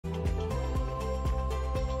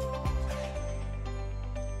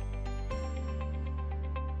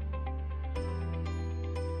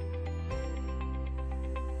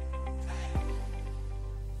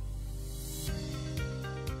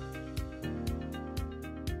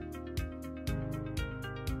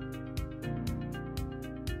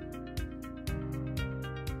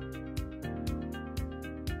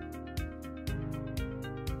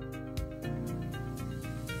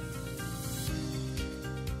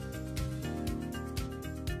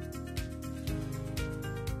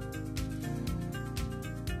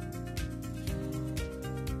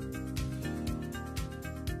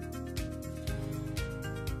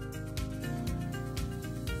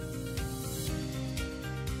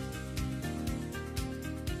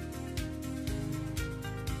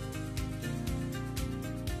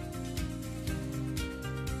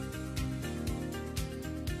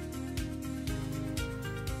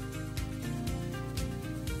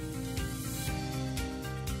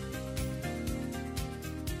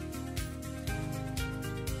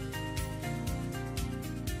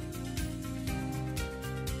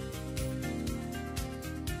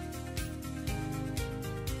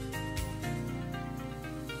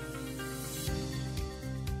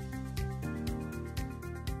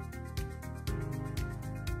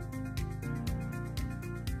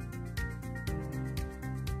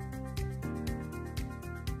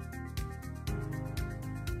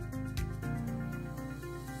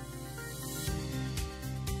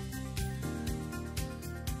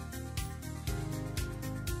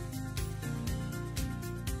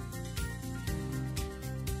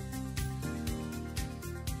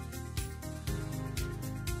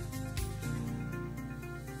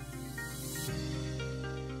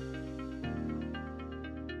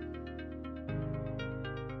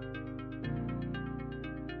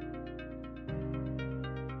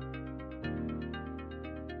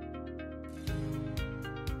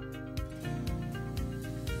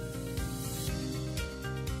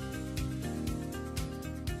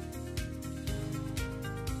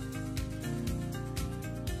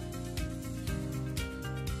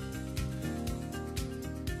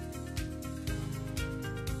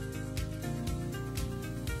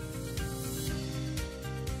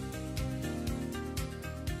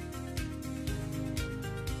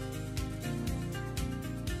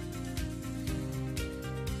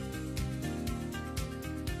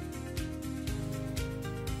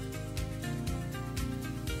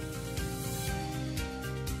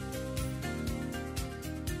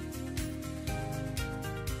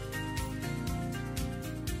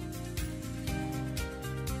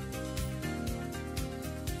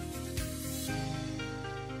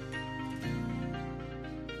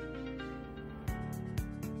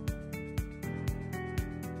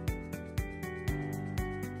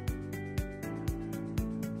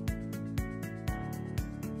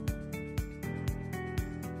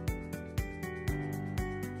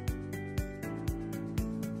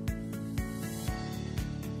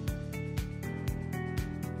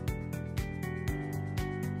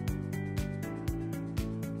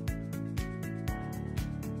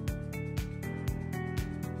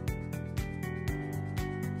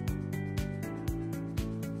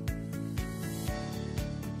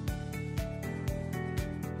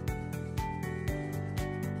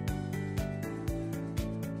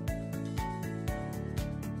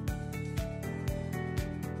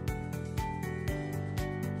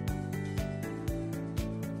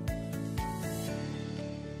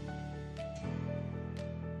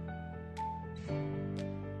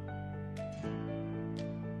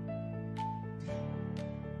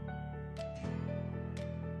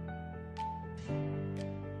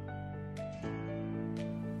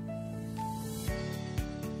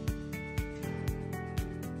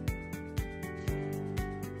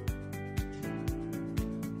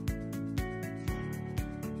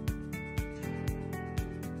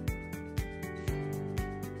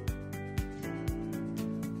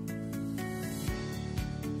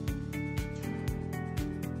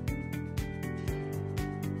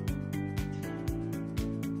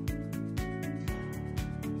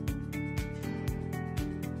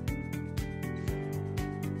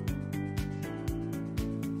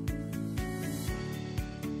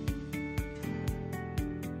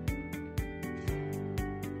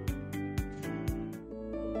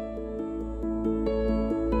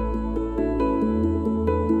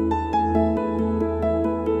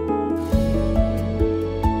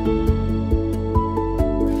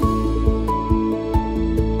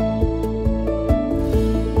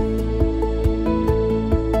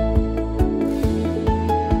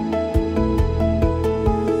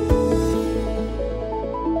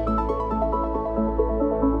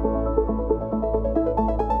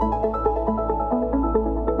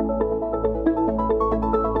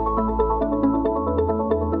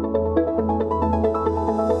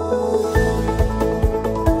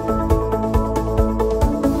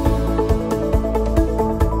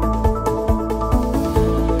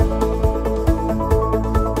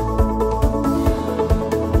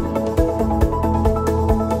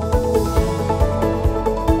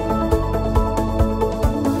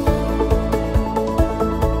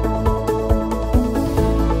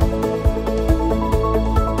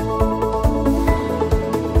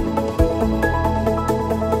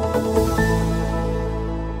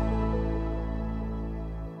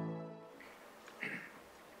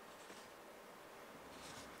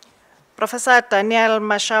Professor Daniel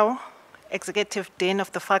Mashau, Executive Dean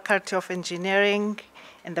of the Faculty of Engineering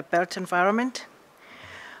and the Built Environment.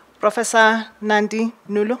 Professor Nnamdi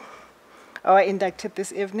Nwulu, our inductee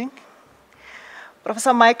this evening.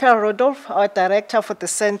 Professor Michael Rodolph, our Director for the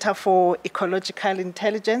Center for Ecological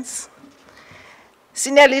Intelligence.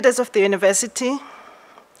 Senior leaders of the university,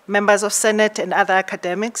 members of Senate and other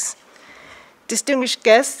academics, distinguished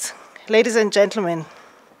guests, ladies and gentlemen,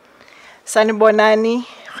 Sanibonani,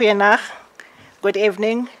 Goeienaand, good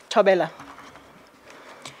evening, Thobela.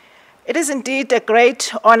 It is indeed a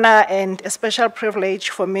great honor and a special privilege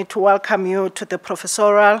for me to welcome you to the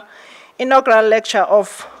Professorial Inaugural Lecture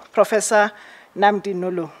of Professor Nnamdi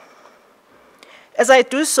Nwulu. As I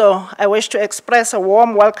do so, I wish to express a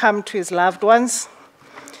warm welcome to his loved ones,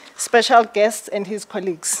 special guests, and his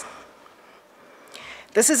colleagues.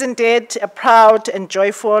 This is indeed a proud and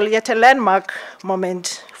joyful, yet a landmark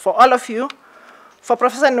moment for all of you, for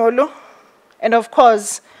Professor Nwulu, and of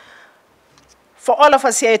course, for all of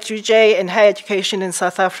us here at UJ and higher education in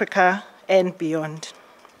South Africa and beyond.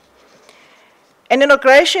 An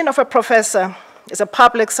inauguration of a professor is a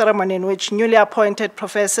public ceremony in which newly appointed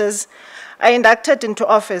professors are inducted into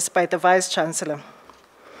office by the Vice-Chancellor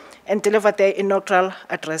and deliver their inaugural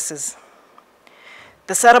addresses.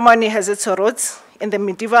 The ceremony has its roots in the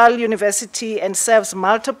medieval university and serves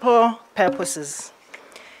multiple purposes.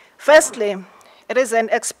 Firstly, it is an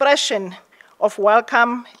expression of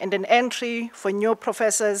welcome and an entry for new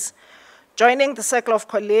professors joining the circle of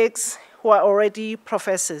colleagues who are already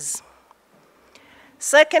professors.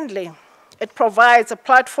 Secondly, it provides a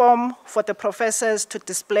platform for the professors to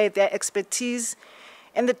display their expertise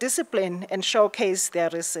in the discipline and showcase their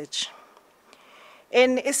research.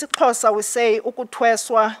 In isiXhosa, we say,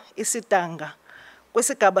 ukuthweswa isidanga,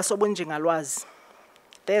 kwisigaba sobunjingalwazi.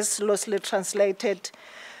 This, loosely translated,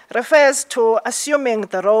 refers to assuming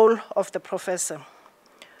the role of the professor.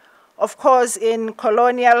 Of course, in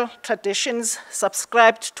colonial traditions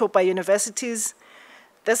subscribed to by universities,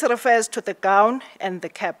 this refers to the gown and the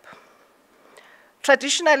cap.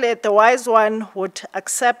 Traditionally, the wise one would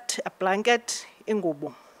accept a blanket,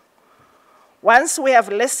 ingubo. Once we have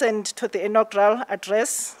listened to the inaugural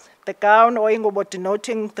address, the gown or ingubo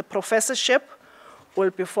denoting the professorship will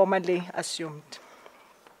be formally assumed.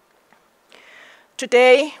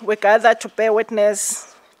 Today, we gather to bear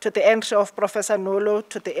witness to the entry of Professor Nwulu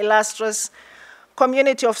to the illustrious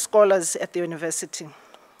community of scholars at the university.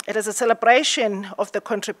 It is a celebration of the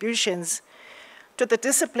contributions to the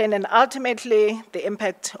discipline and ultimately the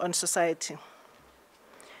impact on society.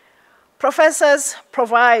 Professors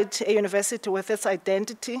provide a university with its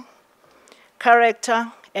identity,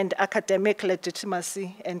 character, and academic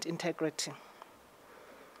legitimacy and integrity.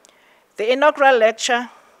 The inaugural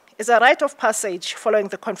lecture is a rite of passage following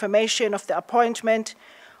the confirmation of the appointment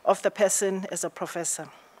of the person as a professor.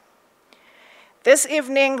 This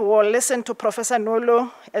evening, we will listen to Professor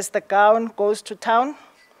Nwulu as the gown goes to town.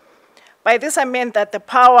 By this, I mean that the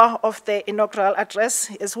power of the inaugural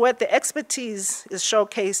address is where the expertise is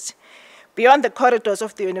showcased beyond the corridors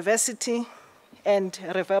of the university and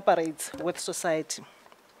reverberates with society.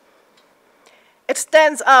 It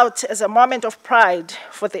stands out as a moment of pride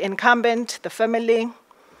for the incumbent, the family,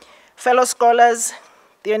 fellow scholars,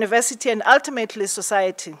 the university, and ultimately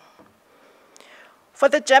society. For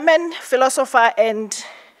the German philosopher and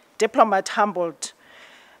diplomat Humboldt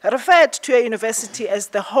referred to a university as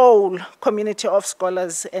the whole community of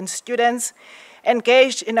scholars and students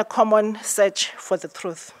engaged in a common search for the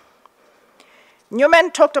truth. Newman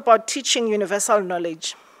talked about teaching universal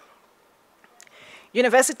knowledge.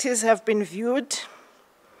 Universities have been viewed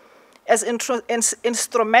as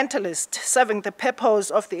instrumentalists serving the purpose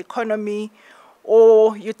of the economy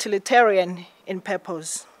or utilitarian in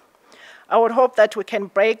purpose. I would hope that we can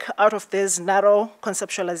break out of these narrow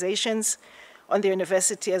conceptualizations on the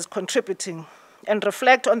university as contributing and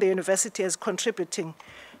reflect on the university as contributing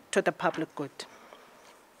to the public good.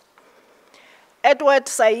 Edward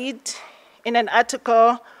Said, in an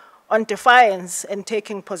article on defiance and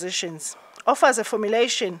taking positions, offers a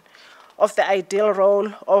formulation of the ideal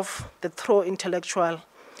role of the true intellectual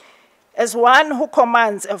as one who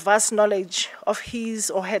commands a vast knowledge of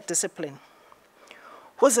his or her discipline,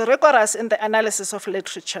 who is rigorous in the analysis of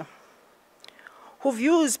literature, who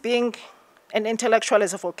views being an intellectual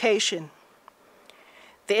as a vocation,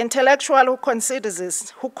 the intellectual who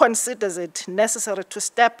considers it necessary to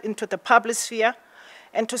step into the public sphere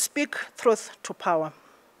and to speak truth to power,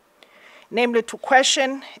 namely to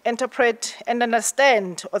question, interpret, and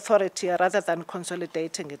understand authority rather than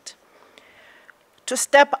consolidating it. To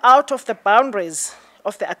step out of the boundaries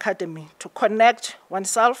of the academy, to connect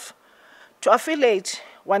oneself, to affiliate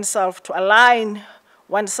oneself, to align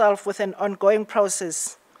oneself with an ongoing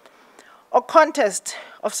process or contest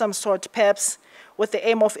of some sort, perhaps with the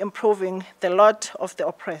aim of improving the lot of the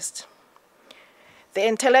oppressed. The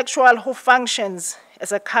intellectual who functions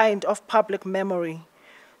as a kind of public memory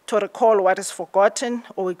to recall what is forgotten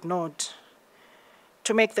or ignored,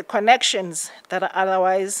 to make the connections that are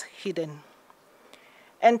otherwise hidden,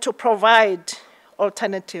 and to provide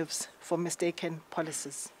alternatives for mistaken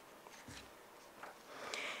policies.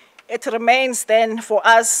 It remains then for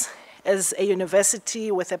us as a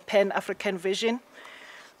university with a Pan-African vision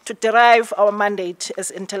to derive our mandate as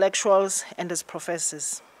intellectuals and as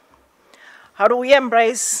professors. How do we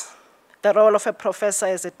embrace the role of a professor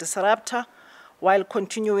as a disruptor while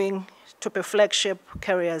continuing to be flagship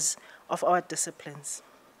carriers of our disciplines?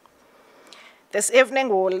 This evening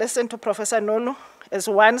we will listen to Professor Nwulu as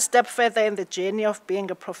one step further in the journey of being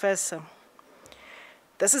a professor.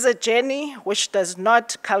 This is a journey which does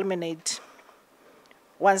not culminate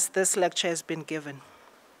once this lecture has been given.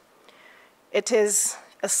 It is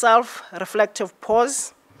a self-reflective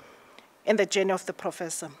pause in the journey of the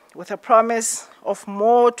professor, with a promise of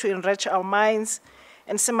more to enrich our minds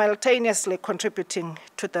and simultaneously contributing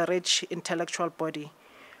to the rich intellectual body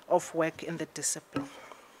of work in the discipline.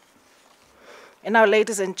 And now,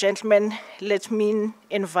 ladies and gentlemen, let me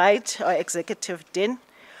invite our Executive Dean,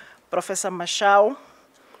 Professor Mashau,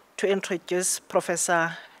 to introduce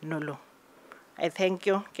Professor Nwulu. I thank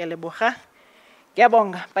you. Ke leboga. Ke a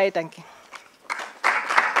bonga. Bye, thank you.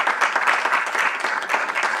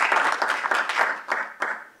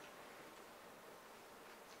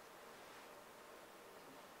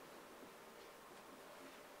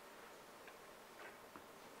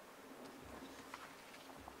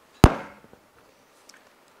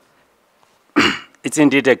 It's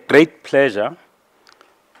indeed a great pleasure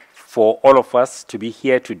for all of us to be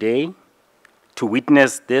here today to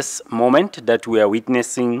witness this moment that we are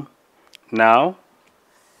witnessing now.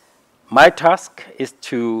 My task is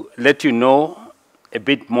to let you know a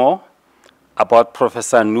bit more about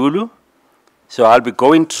Professor Nwulu. So I'll be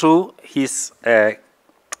going through his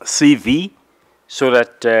CV so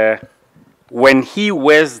that when he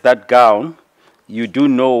wears that gown, you do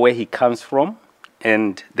know where he comes from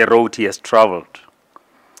and the road he has traveled.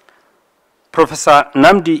 Professor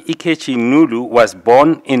Nnamdi Nwulu was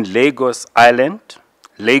born in Lagos Island,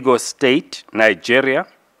 Lagos State, Nigeria.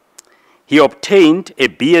 He obtained a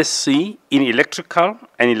BSc in Electrical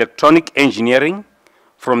and Electronic Engineering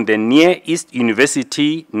from the Near East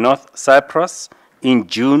University, North Cyprus, in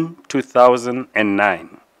June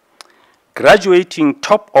 2009. Graduating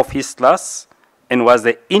top of his class and was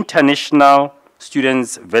the International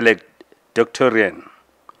Students Valedictorian.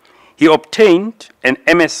 He obtained an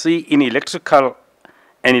MSc in Electrical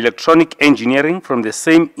and Electronic Engineering from the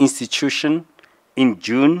same institution in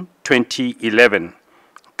June 2011,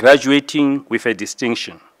 graduating with a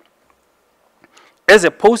distinction. As a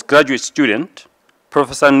postgraduate student,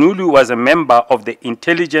 Professor Nwulu was a member of the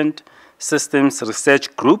Intelligent Systems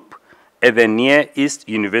Research Group at the Near East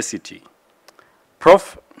University.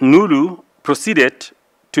 Prof Nwulu proceeded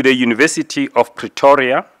to the University of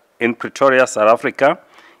Pretoria in Pretoria, South Africa,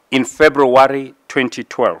 in February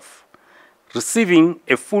 2012, receiving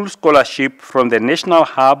a full scholarship from the National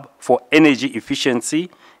Hub for Energy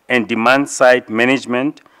Efficiency and Demand-Side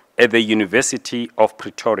Management at the University of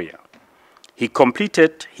Pretoria. He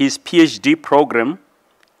completed his PhD program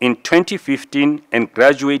in 2015 and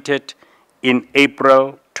graduated in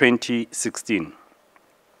April 2016.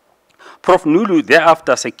 Prof Nwulu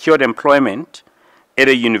thereafter secured employment at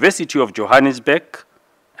the University of Johannesburg,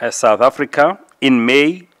 South Africa, in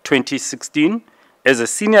May 2016 as a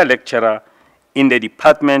senior lecturer in the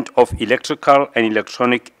Department of Electrical and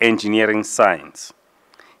Electronic Engineering Science.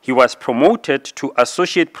 He was promoted to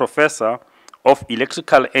Associate Professor of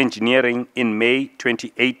Electrical Engineering in May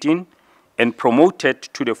 2018 and promoted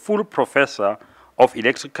to the full Professor of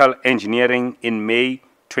Electrical Engineering in May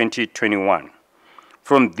 2021.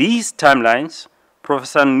 From these timelines,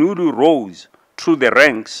 Professor Nwulu rose through the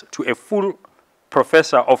ranks to a full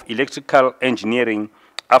Professor of Electrical Engineering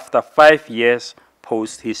after 5 years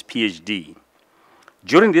post his PhD.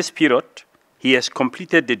 During this period, he has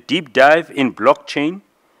completed the deep dive in blockchain,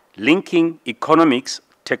 linking economics,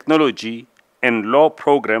 technology, and law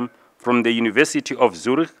program from the University of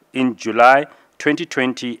Zurich in July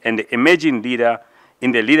 2020 and the emerging leader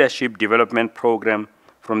in the leadership development program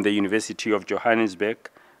from the University of Johannesburg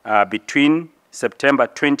between September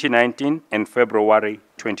 2019 and February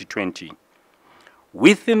 2020.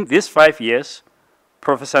 Within these 5 years,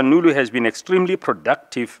 Professor Nwulu has been extremely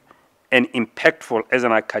productive and impactful as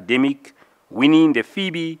an academic, winning the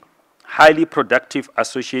FEBE Highly Productive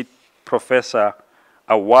Associate Professor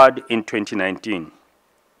Award in 2019.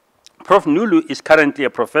 Prof Nwulu is currently a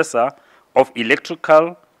professor of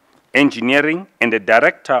electrical engineering and the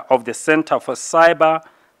director of the Center for Cyber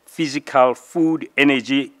Physical, Food,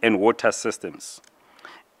 Energy, and Water Systems.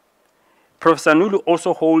 Professor Nwulu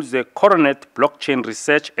also holds the Coronet Blockchain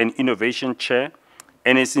Research and Innovation Chair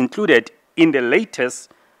and is included in the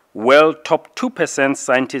latest World Top 2%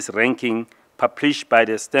 Scientist ranking published by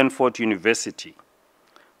the Stanford University.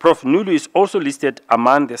 Prof Nwulu is also listed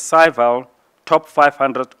among the Scival Top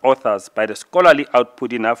 500 authors by the Scholarly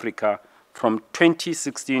Output in Africa from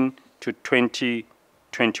 2016 to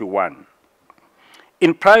 2021.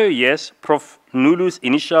 In prior years, Prof Nwulu's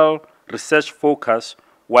initial research focus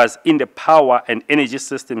was in the power and energy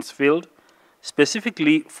systems field,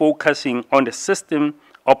 specifically focusing on the system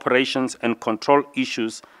operations and control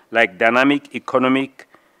issues like dynamic economic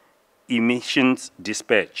emissions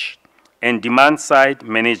dispatch and demand-side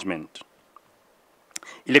management,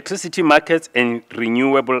 electricity markets, and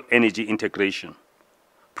renewable energy integration.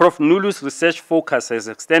 Prof Nwulu's research focus has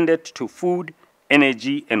extended to food,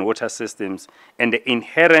 energy, and water systems, and the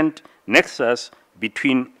inherent nexus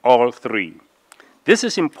between all three. This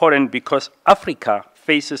is important because Africa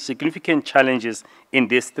faces significant challenges in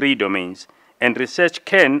these three domains, and research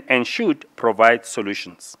can and should provide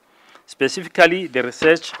solutions. Specifically, the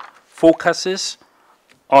research focuses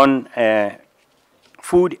on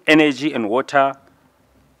food, energy, and water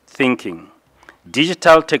thinking,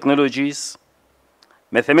 digital technologies,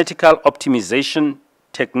 mathematical optimization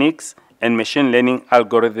techniques, and machine learning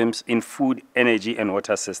algorithms in food, energy, and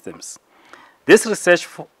water systems. This research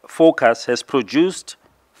focus has produced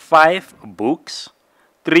 5 books,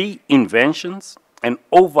 3 inventions, and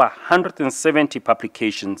over 170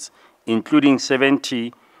 publications, including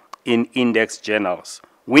 70 in index journals,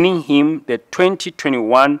 winning him the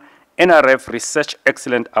 2021 NRF Research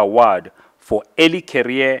Excellence Award for Early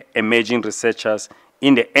Career Emerging Researchers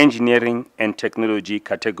in the Engineering and Technology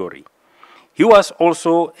category. He was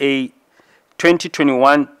also a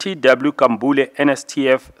 2021 T.W. Kambule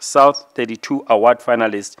NSTF South 32 Award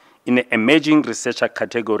finalist in the Emerging Researcher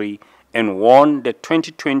category and won the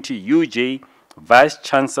 2020 UJ Vice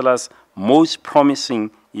Chancellor's Most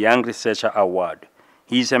Promising Young Researcher Award.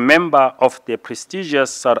 He is a member of the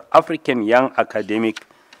prestigious South African Young Academic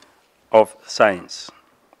of Science.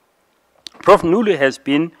 Prof Nwulu has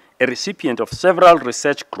been a recipient of several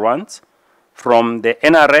research grants from the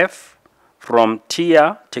NRF, from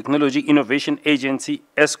TIA, Technology Innovation Agency,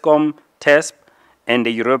 ESCOM, TESP, and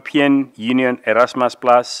the European Union Erasmus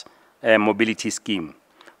Plus Mobility Scheme.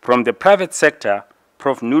 From the private sector,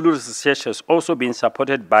 Prof Nwulu's research has also been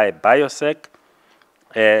supported by Biosec,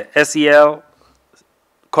 SEL,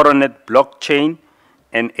 Coronet Blockchain,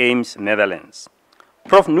 and AIMS Netherlands.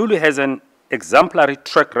 Prof Nwulu has an exemplary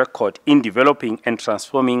track record in developing and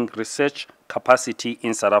transforming research capacity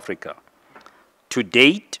in South Africa. To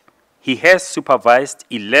date, he has supervised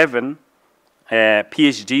 11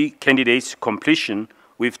 PhD candidates completion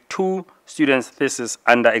with 2 students' theses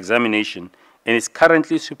under examination and is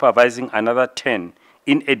currently supervising another 10.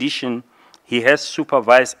 In addition, he has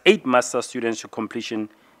supervised 8 master students to completion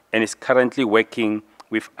and is currently working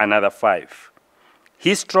with another 5.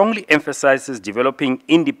 He strongly emphasizes developing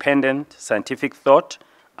independent scientific thought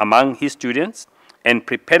among his students and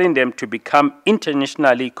preparing them to become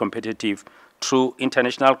internationally competitive through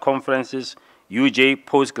international conferences, UJ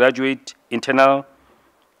postgraduate internal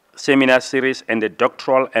seminar series, and the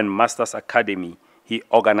doctoral and master's academy he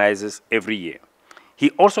organizes every year. He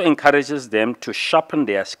also encourages them to sharpen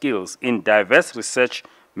their skills in diverse research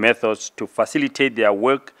methods to facilitate their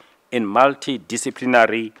work in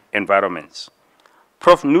multidisciplinary environments.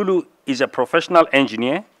 Prof Nwulu is a professional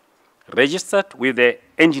engineer, registered with the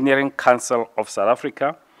Engineering Council of South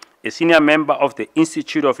Africa, a senior member of the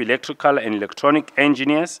Institute of Electrical and Electronic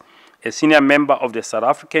Engineers, a senior member of the South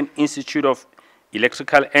African Institute of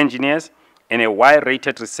Electrical Engineers, and a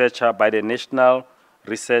Y-rated researcher by the National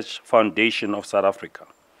Research Foundation of South Africa.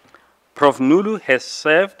 Prof Nwulu has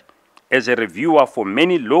served as a reviewer for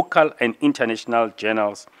many local and international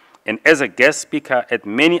journals and as a guest speaker at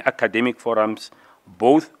many academic forums,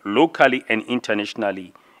 both locally and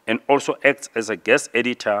internationally, and also acts as a guest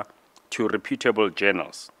editor to reputable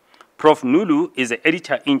journals. Prof Nwulu is the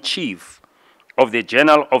editor-in-chief of the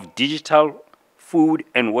Journal of Digital Food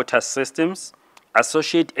and Water Systems,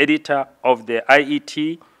 associate editor of the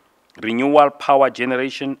IET, Renewable Power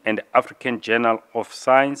Generation, and the African Journal of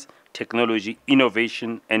Science, Technology,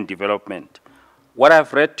 Innovation, and Development. What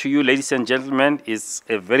I've read to you, ladies and gentlemen, is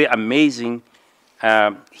a very amazing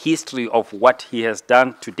history of what he has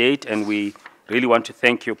done to date, and we really want to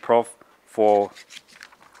thank you, Prof, for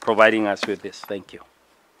providing us with this. Thank you.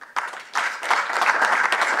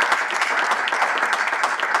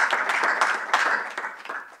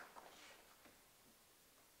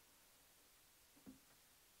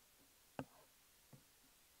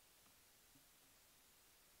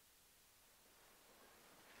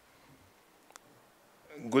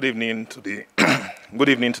 Good evening to the good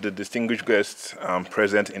evening to the distinguished guests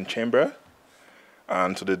present in chamber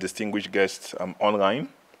and to the distinguished guests online.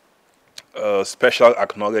 A special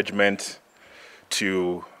acknowledgement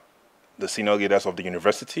to the senior leaders of the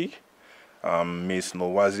university, Ms.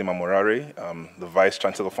 Nolwazi Mamorare, the Vice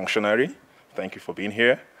Chancellor Functionary. Thank you for being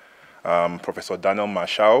here. Professor Daniel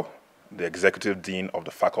Marshall, the Executive Dean of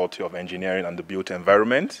the Faculty of Engineering and the Built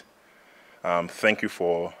Environment. Thank you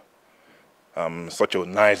for such a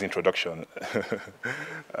nice introduction.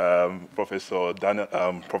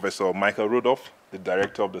 Professor Michael Rudolph, the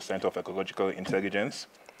Director of the Center of Ecological Intelligence.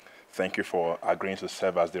 Thank you for agreeing to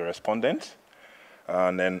serve as the respondent.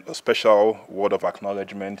 And then a special word of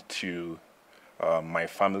acknowledgement to my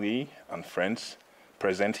family and friends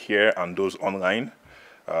present here and those online,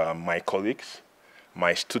 my colleagues,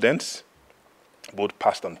 my students, both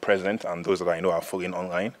past and present, and those that I know are following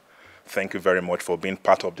online. Thank you very much for being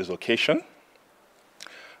part of this occasion.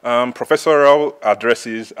 Professorial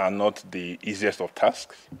addresses are not the easiest of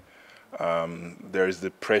tasks. There is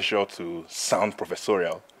the pressure to sound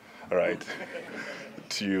professorial, right?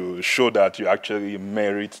 To show that you actually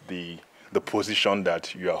merit the position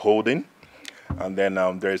that you are holding. And then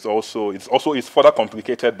there is it's further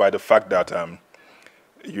complicated by the fact that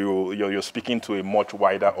you're speaking to a much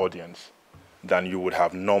wider audience than you would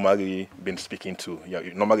have normally been speaking to.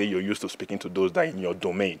 Normally you're used to speaking to those that are in your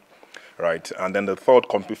domain. Right, and then the third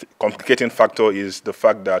complicating factor is the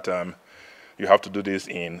fact that you have to do this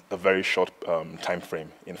in a very short time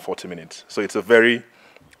frame, in 40 minutes. So it's a very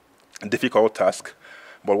difficult task.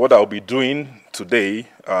 But what I'll be doing today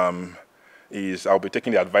is I'll be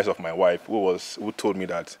taking the advice of my wife, who told me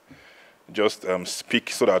that just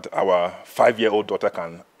speak so that our 5-year-old daughter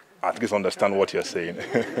can at least understand what you're saying.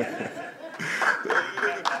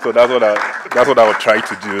 So that's what I would try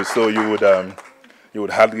to do. So you would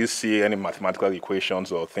hardly see any mathematical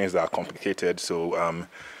equations or things that are complicated. So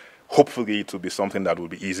hopefully it will be something that will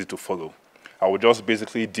be easy to follow. I will just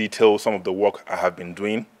basically detail some of the work I have been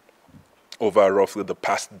doing over roughly the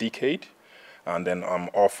past decade, and then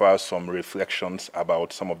offer some reflections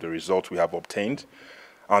about some of the results we have obtained.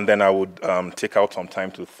 And then I would take out some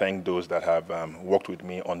time to thank those that have worked with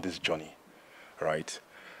me on this journey, right?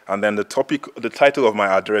 And then the title of my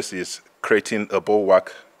address is Creating a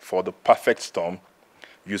Bulwark for the Perfect Storm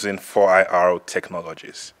using 4IR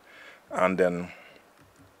technologies. And then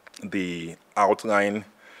the outline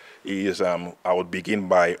is I would begin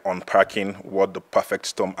by unpacking what the perfect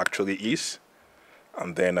storm actually is.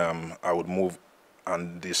 And then I would move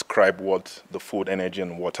and describe what the food, energy,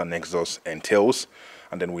 and water nexus entails.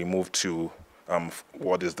 And then we move to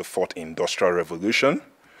what is the fourth industrial revolution.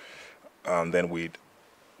 And then we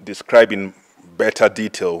describe in better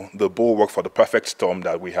detail the bulwark for the perfect storm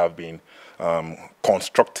that we have been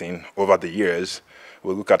constructing over the years.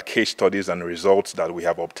 We'll look at case studies and results that we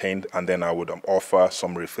have obtained, and then I would offer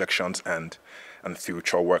some reflections and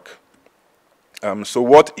future work. So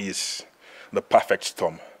what is the perfect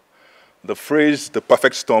storm? The phrase the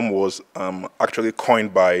perfect storm was actually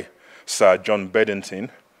coined by Sir John Bedington,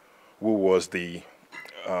 who was the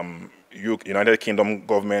United Kingdom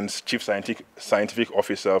government's chief scientific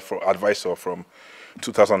officer advisor from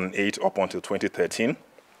 2008 up until 2013.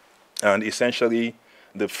 And essentially,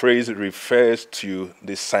 the phrase refers to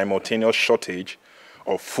the simultaneous shortage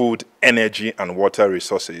of food, energy, and water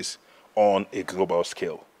resources on a global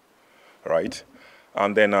scale, right?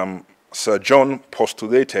 And then Sir John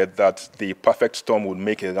postulated that the perfect storm would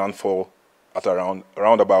make a landfall at around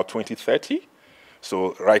about 2030.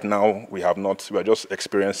 So right now, we are just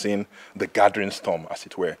experiencing the gathering storm, as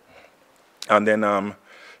it were. And then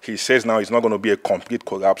he says now it's not going to be a complete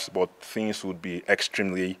collapse, but things would be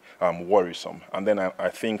extremely worrisome. And then I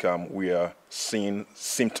think we are seeing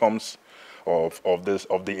symptoms of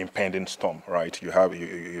the impending storm, right? You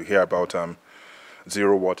hear about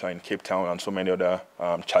zero water in Cape Town and so many other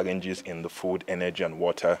challenges in the food, energy, and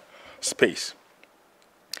water space.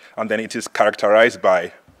 And then it is characterized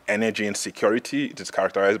by energy insecurity, it is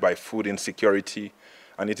characterized by food insecurity,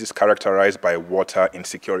 and it is characterized by water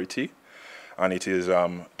insecurity. And it is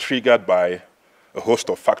triggered by a host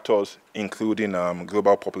of factors, including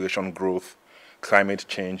global population growth, climate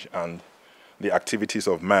change, and the activities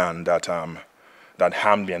of man that harm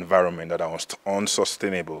the environment, that are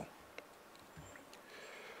unsustainable.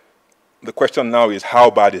 the question now is,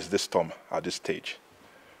 how bad is this storm at this stage,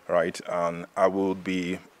 right? And I will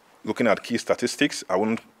be looking at key statistics. I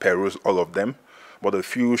won't peruse all of them, but a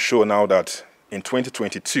few show now that in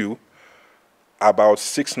 2022, about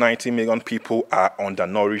 690 million people are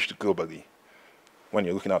undernourished globally. When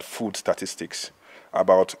you're looking at food statistics,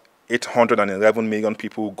 about 811 million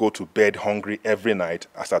people go to bed hungry every night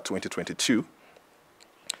as at 2022.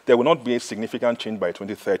 There will not be a significant change by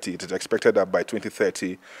 2030. It is expected that by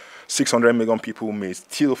 2030, 600 million people may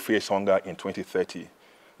still face hunger in 2030.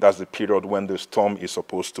 That's the period when the storm is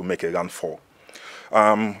supposed to make a landfall.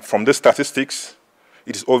 From the statistics,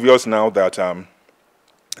 it is obvious now that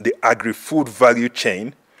the agri-food value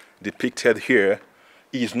chain depicted here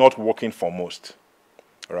is not working for most,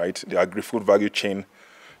 right? The agri-food value chain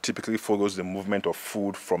typically follows the movement of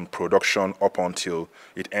food from production up until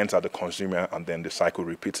it ends at the consumer, and then the cycle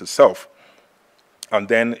repeats itself. And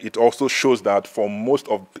then it also shows that for most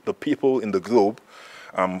of the people in the globe,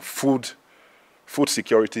 food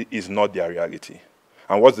security is not their reality.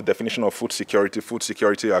 And what's the definition of food security? Food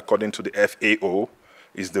security, according to the FAO,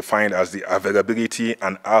 is defined as the availability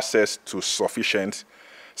and access to sufficient,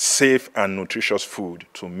 safe, and nutritious food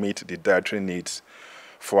to meet the dietary needs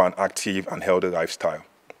for an active and healthy lifestyle.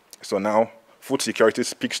 So now, food security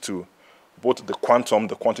speaks to both the quantum,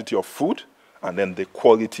 the quantity of food, and then the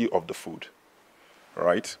quality of the food,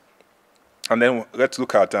 right? And then let's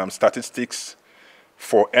look at statistics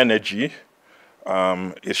for energy.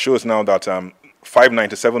 It shows now that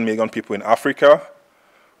 597 million people in Africa,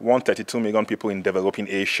 132 million people in developing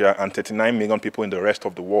Asia, and 39 million people in the rest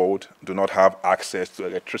of the world do not have access to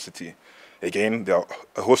electricity. Again, there are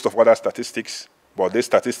a host of other statistics, but these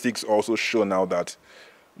statistics also show now that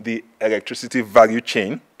the electricity value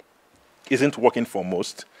chain isn't working for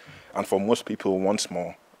most, and for most people, once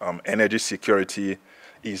more, energy security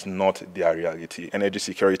is not their reality. Energy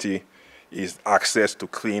security is access to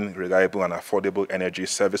clean, reliable, and affordable energy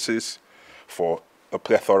services for a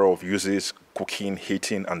plethora of uses, cooking,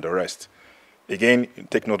 heating, and the rest. Again,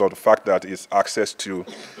 take note of the fact that it's access to,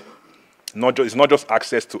 it's not just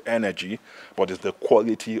access to energy, but it's the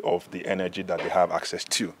quality of the energy that they have access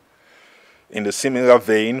to. In the similar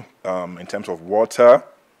vein, in terms of water,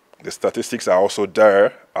 the statistics are also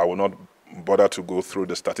there. I will not bother to go through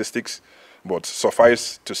the statistics, but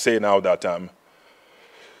suffice to say now that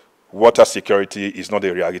water security is not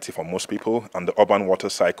a reality for most people, and the urban water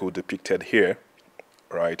cycle depicted here,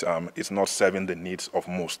 right, is not serving the needs of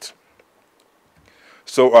most.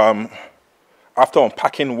 So after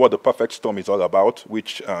unpacking what the perfect storm is all about,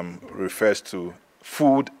 which refers to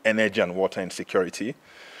food, energy, and water insecurity,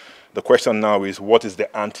 the question now is, what is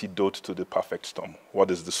the antidote to the perfect storm? What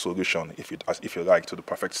is the solution, if you like, to the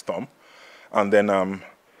perfect storm? And then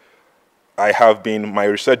my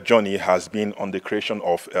research journey has been on the creation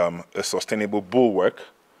of a sustainable bulwark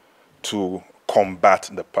to combat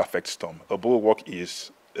the perfect storm. A bulwark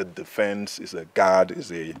is a defense, is a guard, is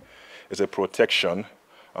a protection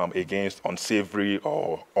against unsavory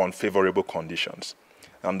or unfavorable conditions.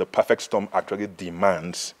 And the perfect storm actually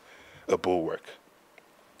demands a bulwark.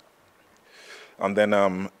 And then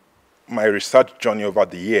my research journey over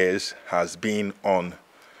the years has been on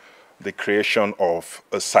the creation of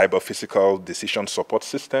a cyber-physical decision support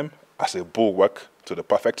system as a bulwark to the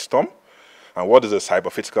perfect storm. And what is a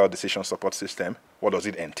cyber-physical decision support system? What does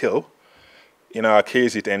it entail? In our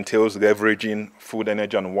case, it entails leveraging food,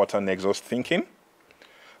 energy, and water nexus thinking,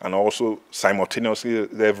 and also simultaneously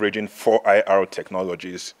leveraging 4IR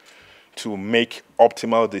technologies to make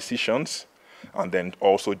optimal decisions and then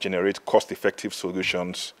also generate cost-effective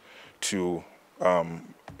solutions to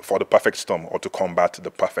for the perfect storm, or to combat the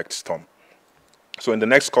perfect storm. So in the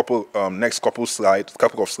next couple of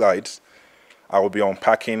slides, I will be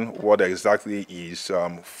unpacking what exactly is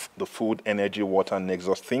the food, energy, water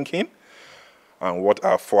nexus thinking, and what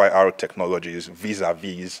are 4IR technologies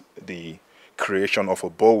vis-a-vis the creation of a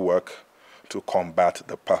bulwark to combat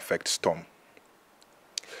the perfect storm.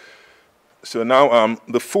 So now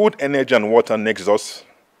the food, energy, and water nexus,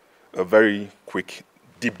 a very quick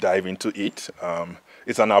deep dive into it.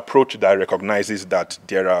 It's an approach that recognizes that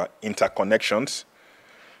there are interconnections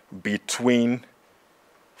between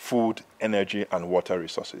food, energy, and water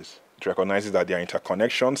resources. It recognizes that there are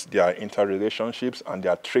interconnections, there are interrelationships, and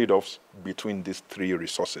there are trade-offs between these three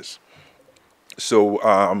resources. So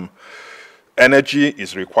energy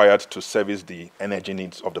is required to service the energy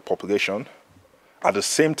needs of the population. At the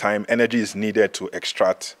same time, energy is needed to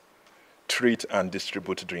extract, treat, and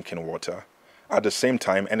distribute drinking water. At the same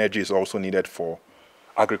time, energy is also needed for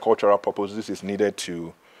agricultural purposes. It's needed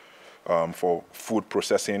to for food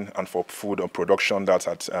processing and for food production that's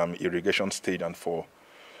at irrigation stage, and for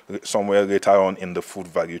somewhere later on in the food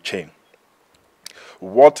value chain.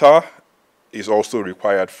 Water is also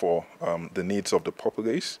required for the needs of the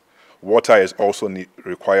populace. Water is also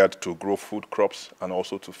required to grow food crops and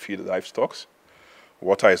also to feed livestock.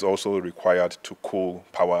 Water is also required to cool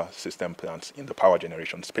power system plants in the power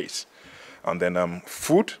generation space. And then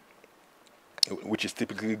food, which is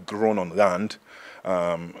typically grown on land,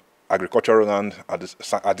 agricultural land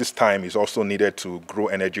at this time is also needed to grow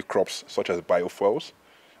energy crops such as biofuels,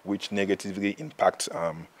 which negatively impact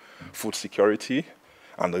food security.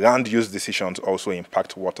 And land use decisions also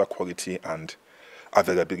impact water quality and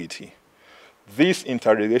availability. This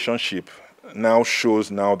interrelationship now shows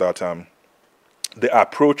that the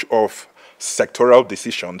approach of sectoral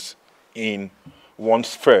decisions in one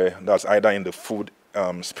sphere, that's either in the food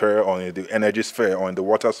sphere or in the energy sphere or in the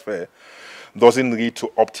water sphere, doesn't lead to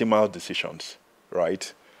optimal decisions,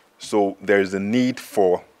 right? So there is a need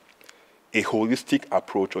for a holistic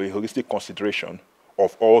approach or a holistic consideration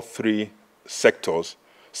of all three sectors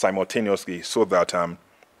simultaneously so that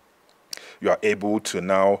you are able to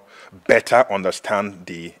now better understand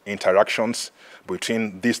the interactions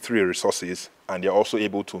between these three resources, and you're also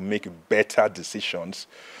able to make better decisions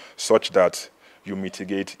such that you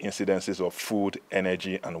mitigate incidences of food,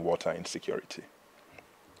 energy, and water insecurity.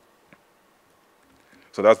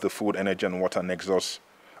 So that's the food, energy, and water nexus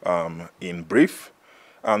in brief.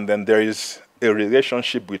 And then there is a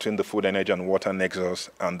relationship between the food, energy, and water nexus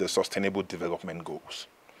and the sustainable development goals.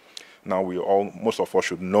 Now, most of us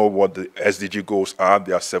should know what the SDG goals are.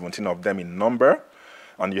 There are 17 of them in number.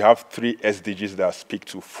 And you have 3 SDGs that speak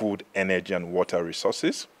to food, energy, and water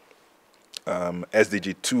resources.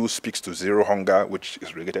 SDG 2 speaks to zero hunger, which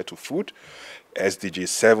is related to food. SDG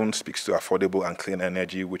 7 speaks to affordable and clean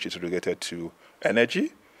energy, which is related to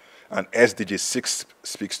energy. And SDG 6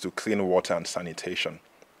 speaks to clean water and sanitation.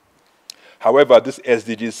 However, these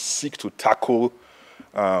SDGs seek to tackle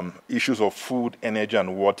issues of food, energy,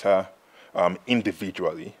 and water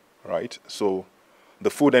individually, right? So the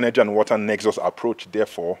food, energy, and water nexus approach,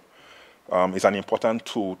 therefore, is an important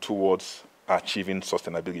tool towards achieving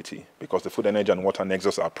sustainability, because the food, energy, and water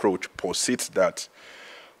nexus approach posits that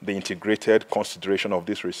the integrated consideration of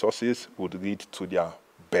these resources would lead to their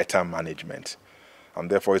better management. And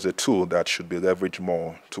therefore, it's a tool that should be leveraged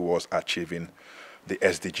more towards achieving the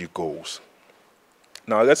SDG goals.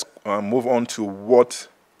 Now, let's move on to what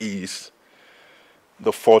is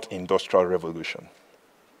the 4th Industrial Revolution,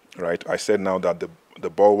 right? I said now that the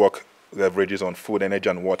bulwark leverages on food, energy,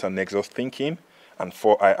 and water nexus thinking and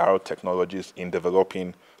 4IR technologies in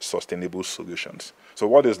developing sustainable solutions. So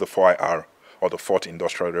what is the 4IR, or the 4th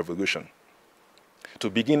Industrial Revolution? To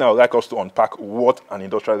begin, I would like us to unpack what an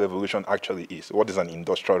industrial revolution actually is. What is an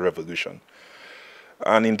industrial revolution?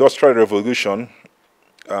 An industrial revolution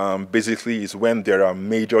basically is when there are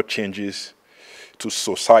major changes to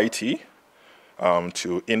society,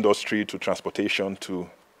 to industry, to transportation, to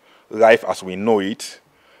life as we know it,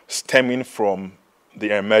 stemming from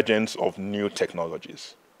the emergence of new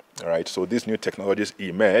technologies. All right, so these new technologies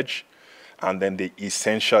emerge, and then they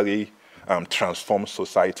essentially transform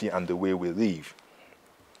society and the way we live.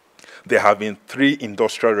 There have been 3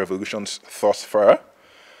 industrial revolutions thus far,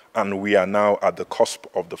 and we are now at the cusp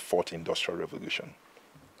of the 4th Industrial Revolution.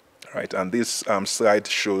 Right, and this slide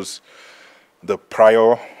shows the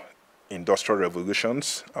prior industrial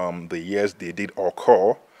revolutions, the years they did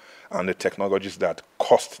occur, and the technologies that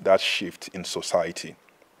caused that shift in society.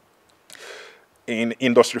 In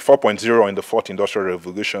Industry 4.0, in the 4th Industrial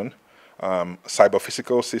Revolution,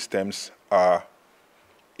 cyber-physical systems are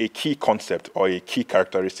a key concept or a key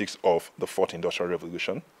characteristics of the 4th Industrial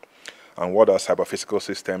Revolution. And what are cyber-physical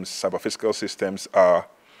systems? Cyber-physical systems are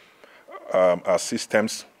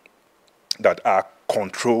systems that are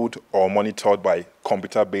controlled or monitored by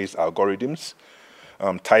computer-based algorithms,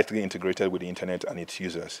 tightly integrated with the internet and its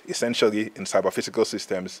users. Essentially, in cyber-physical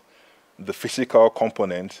systems, the physical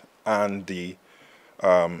component and the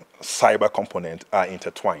cyber component are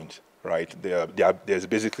intertwined, right? There's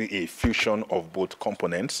basically a fusion of both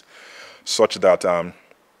components such that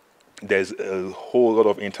there's a whole lot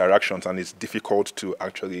of interactions, and it's difficult to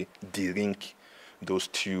actually de-link those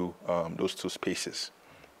two spaces.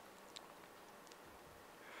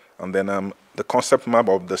 And then the concept map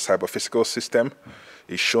of the cyber-physical system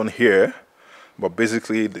is shown here. But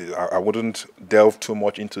basically, I wouldn't delve too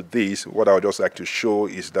much into this. What I would just like to show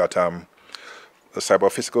is that the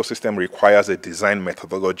cyber-physical system requires a design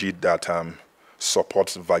methodology that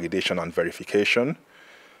supports validation and verification.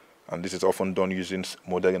 And this is often done using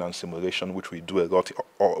modeling and simulation, which we do a lot,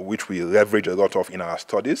 or which we leverage a lot of in our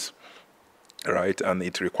studies, right? And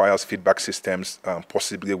it requires feedback systems,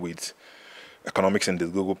 possibly with economics in the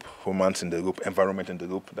group, humans in the group, environment in the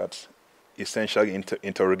group. That's essentially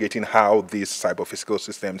interrogating how these cyber-physical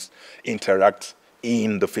systems interact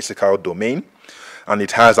in the physical domain. And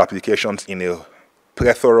it has applications in a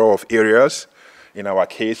plethora of areas. In our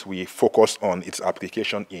case, we focus on its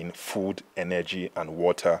application in food, energy, and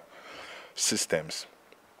water systems.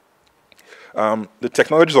 The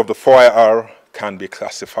technologies of the 4IR can be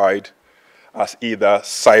classified as either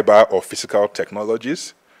cyber or physical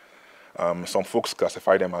technologies. Some folks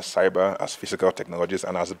classify them as cyber, as physical technologies,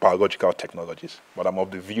 and as biological technologies. But I'm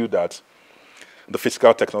of the view that the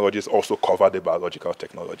physical technologies also cover the biological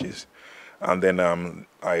technologies. And then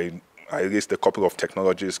I list a couple of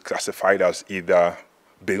technologies classified as either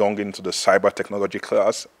belonging to the cyber technology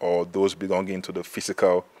class or those belonging to the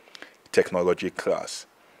physical technology class.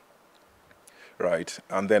 Right,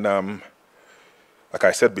 and then, like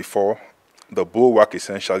I said before, the bulwark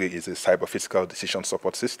essentially is a cyber-physical decision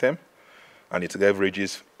support system, and it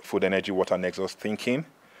leverages food, energy, water nexus thinking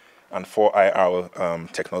and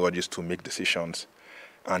 4IR technologies to make decisions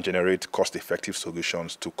and generate cost-effective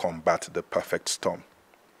solutions to combat the perfect storm.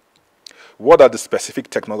 What are the specific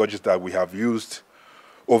technologies that we have used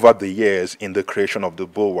over the years in the creation of the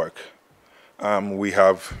bulwark? We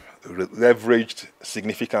have leveraged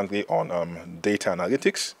significantly on data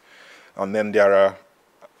analytics, and then there are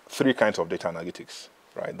 3 kinds of data analytics,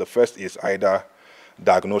 right? The first is either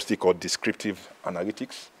diagnostic or descriptive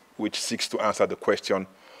analytics, which seeks to answer the question,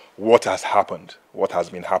 what has happened? What has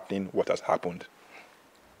been happening? What has happened?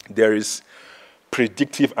 There is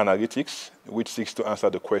predictive analytics, which seeks to answer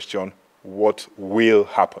the question, what will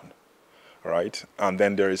happen, right? And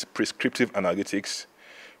then there is prescriptive analytics,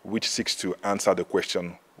 which seeks to answer the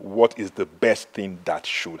question, what is the best thing that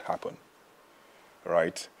should happen,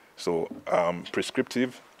 right? So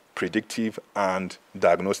prescriptive, predictive, and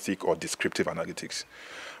diagnostic or descriptive analytics.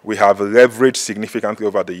 We have leveraged significantly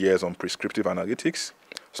over the years on prescriptive analytics,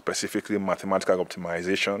 specifically mathematical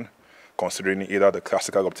optimization, considering either the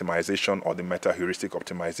classical optimization or the meta-heuristic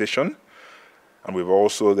optimization. And we've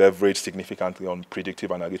also leveraged significantly on predictive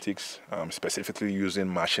analytics, specifically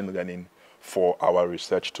using machine learning for our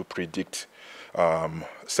research to predict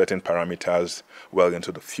certain parameters well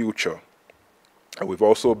into the future. And we've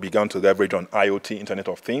also begun to leverage on IoT, Internet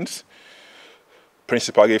of Things,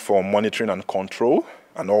 principally for monitoring and control,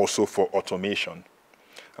 and also for automation.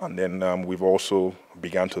 And then we've also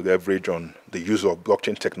begun to leverage on the use of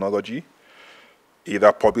blockchain technology,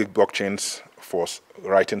 either public blockchains for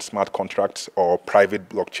writing smart contracts or private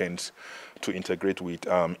blockchains to integrate with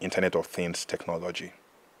Internet of Things technology.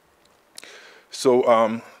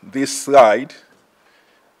 So this slide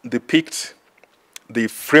depicts the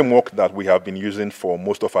framework that we have been using for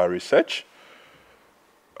most of our research,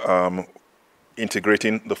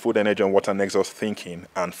 integrating the food, energy, and water nexus thinking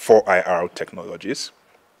and 4IR technologies.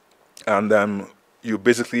 And you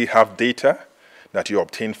basically have data that you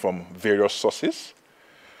obtain from various sources.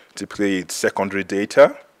 Typically, it's secondary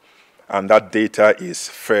data, and that data is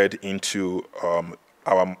fed into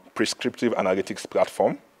our prescriptive analytics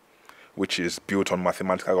platform, which is built on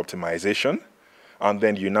mathematical optimization, and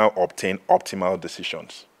then you now obtain optimal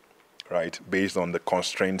decisions, right, based on the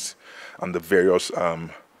constraints and the various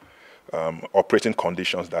operating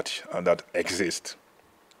conditions that exist.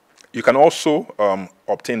 You can also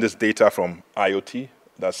obtain this data from IoT,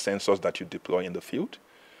 that's sensors that you deploy in the field,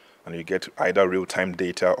 and you get either real-time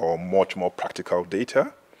data or much more practical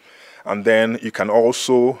data. And then you can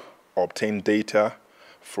also obtain data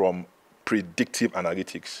from predictive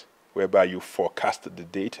analytics, whereby you forecast the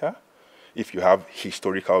data. If you have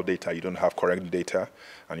historical data, you don't have correct data,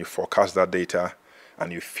 and you forecast that data,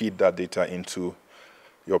 and you feed that data into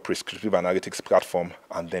your prescriptive analytics platform,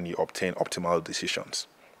 and then you obtain optimal decisions.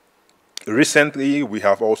 Recently, we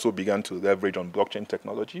have also begun to leverage on blockchain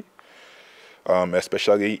technology,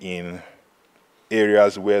 especially in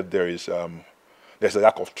areas where there's a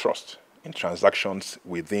lack of trust in transactions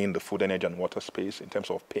within the food, energy, and water space in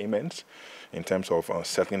terms of payments, in terms of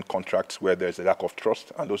settling contracts where there's a lack of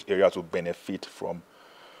trust, and those areas will benefit from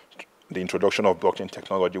the introduction of blockchain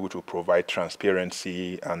technology, which will provide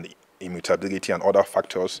transparency and immutability and other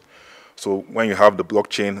factors. So when you have the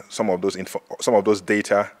blockchain, some of those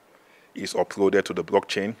data is uploaded to the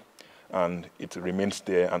blockchain, and it remains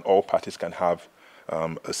there, and all parties can have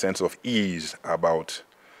a sense of ease about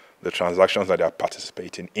the transactions that they are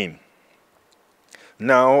participating in.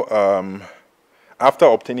 Now, after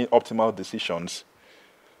obtaining optimal decisions,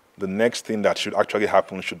 the next thing that should actually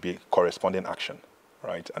happen should be corresponding action,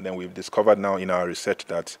 right? And then we've discovered now in our research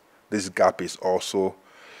that this gap is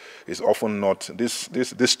often not,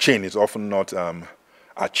 this chain is often not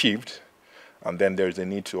achieved, and then there is a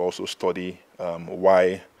need to also study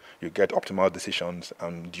why you get optimal decisions,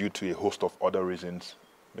 and due to a host of other reasons,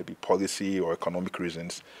 maybe policy or economic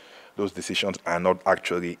reasons, those decisions are not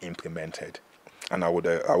actually implemented. And I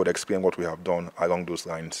would explain what we have done along those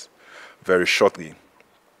lines very shortly.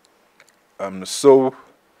 So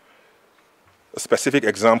a specific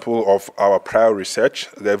example of our prior research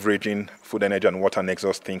leveraging food, energy, and water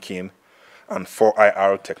nexus thinking and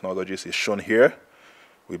 4IR technologies is shown here.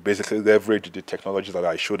 We basically leveraged the technologies that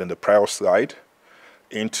I showed in the prior slide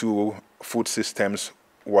into food systems,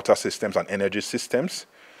 water systems, and energy systems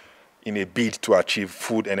in a bid to achieve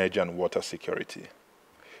food, energy, and water security.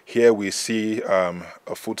 Here we see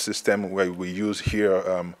a food system where we use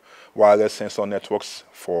here wireless sensor networks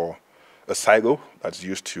for a silo that's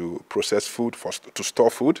used to process food, to store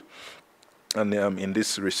food. And in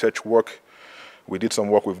this research work, we did some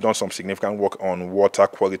work, we've done some significant work on water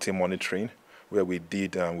quality monitoring, where we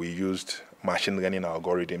used machine learning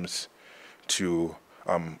algorithms to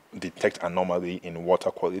detect anomaly in water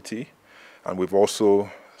quality. And we've also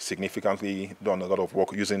significantly done a lot of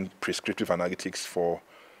work using prescriptive analytics for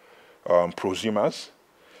prosumers.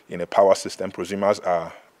 In a power system, prosumers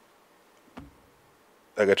are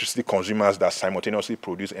electricity consumers that simultaneously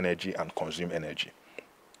produce energy and consume energy.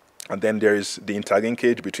 And then there is the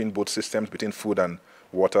interlinkage between both systems, between food and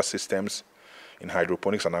water systems. In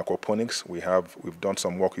hydroponics and aquaponics, we've done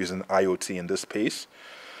some work using IoT in this space,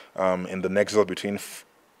 in the nexus between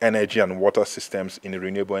energy and water systems in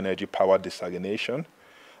renewable energy power desalination,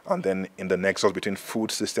 and then in the nexus between food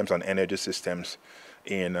systems and energy systems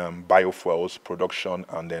in biofuels production,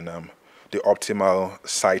 and then the optimal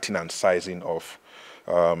siting and sizing of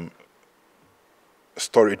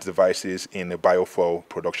storage devices in a biofuel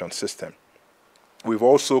production system. We've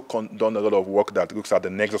also done a lot of work that looks at the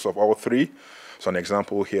nexus of all three. So an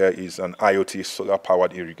example here is an IoT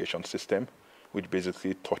solar-powered irrigation system, which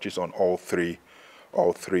basically touches on all three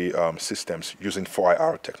systems using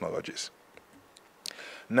 4IR technologies.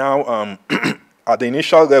 Now, at the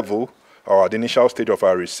initial level, or at the initial stage of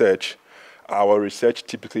our research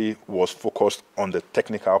typically was focused on the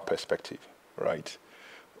technical perspective, right?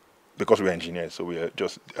 Because we're engineers, so we are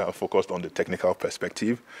just focused on the technical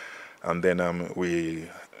perspective. And then we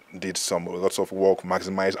did lots of work,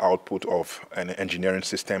 maximize output of engineering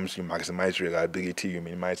systems, you maximize reliability, you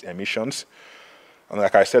minimize emissions. And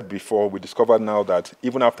like I said before, we discovered now that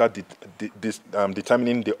even after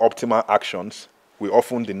determining the optimal actions, we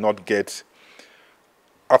often did not get,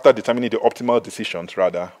 after determining the optimal decisions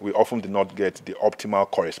rather, we often did not get the optimal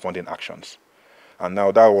corresponding actions. And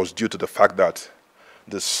now that was due to the fact that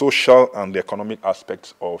the social and the economic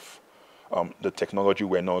aspects of the technology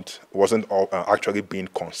wasn't actually being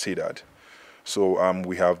considered. So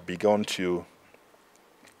we have begun to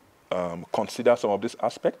consider some of these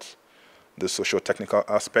aspects, the socio-technical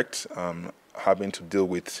aspects, having to deal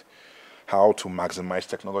with how to maximize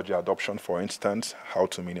technology adoption, for instance, how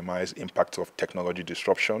to minimize impact of technology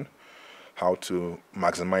disruption, how to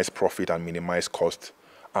maximize profit and minimize cost,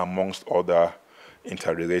 amongst other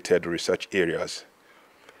interrelated research areas.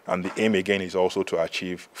 And the aim, again, is also to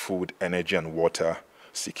achieve food, energy, and water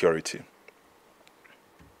security.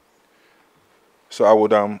 So I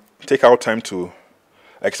would take our time to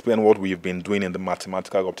explain what we've been doing in the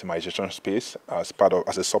mathematical optimization space as a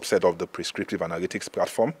subset of the prescriptive analytics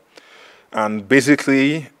platform. And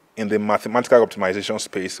basically, in the mathematical optimization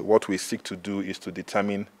space, what we seek to do is to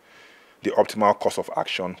determine the optimal course of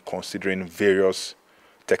action considering various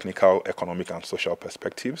technical, economic, and social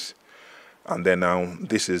perspectives. And then now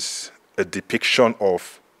this is a depiction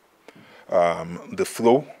of the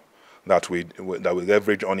flow that we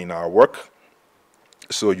leverage on in our work.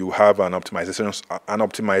 So you have an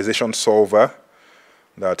optimization solver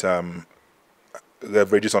that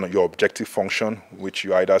leverages on your objective function, which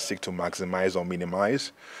you either seek to maximize or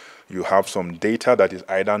minimize. You have some data that is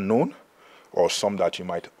either known or some that you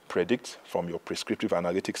might predict from your prescriptive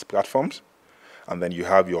analytics platforms. And then you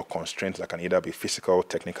have your constraints that can either be physical,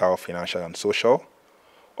 technical, financial, and social.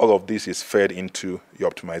 All of this is fed into your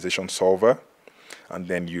optimization solver, and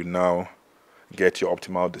then you now get your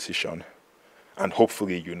optimal decision. And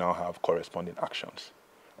hopefully you now have corresponding actions,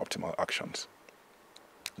 optimal actions.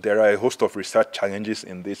 There are a host of research challenges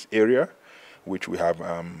in this area, which we have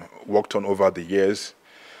worked on over the years.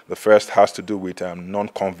 The first has to do with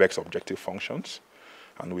non-convex objective functions,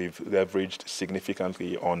 and we've leveraged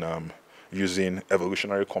significantly on using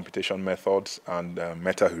evolutionary computation methods and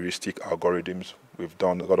meta-heuristic algorithms. We've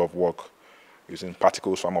done a lot of work using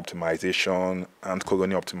particle swarm optimization, ant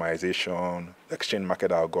colony optimization, exchange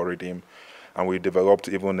market algorithm, and we developed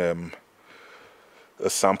even a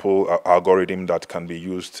sample algorithm that can be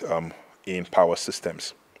used in power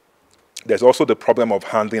systems. There's also the problem of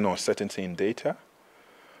handling uncertainty in data,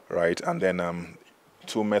 right? And then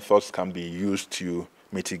two methods can be used to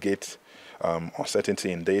mitigate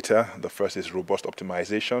uncertainty in data. The first is robust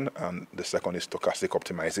optimization, and the second is stochastic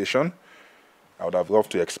optimization. I would have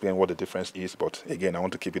loved to explain what the difference is, but again, I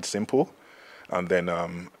want to keep it simple. And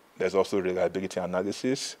then there's also reliability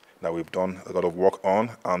analysis that we've done a lot of work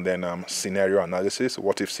on, and then scenario analysis,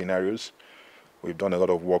 what-if scenarios. We've done a lot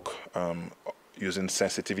of work using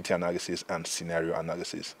sensitivity analysis and scenario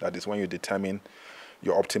analysis. That is when you determine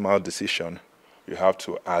your optimal decision, you have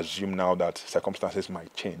to assume now that circumstances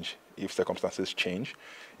might change. If circumstances change,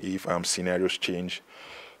 if scenarios change,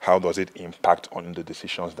 how does it impact on the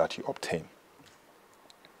decisions that you obtain?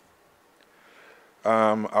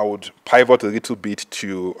 I would pivot a little bit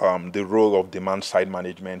to the role of demand-side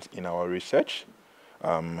management in our research.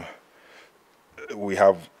 We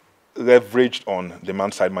have leveraged on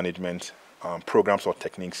demand-side management programs or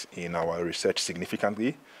techniques in our research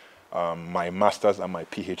significantly. My master's and my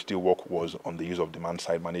PhD work was on the use of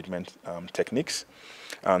demand-side management techniques.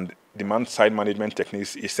 And demand-side management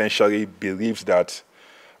techniques essentially believes that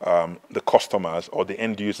the customers or the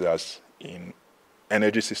end users in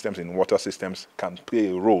energy systems, in water systems, can play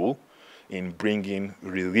a role in bringing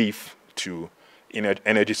relief to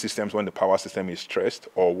energy systems when the power system is stressed,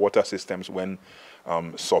 or water systems when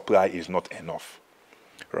supply is not enough,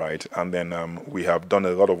 right? And then we have done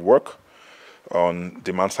a lot of work on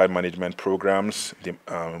demand-side management programs. There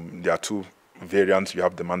are two variants. You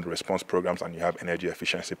have demand response programs and you have energy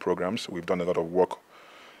efficiency programs. We've done a lot of work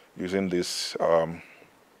using these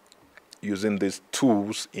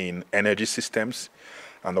tools in energy systems.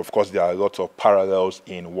 And of course, there are lots of parallels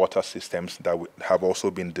in water systems that have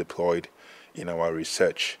also been deployed in our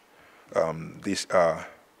research. These are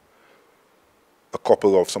a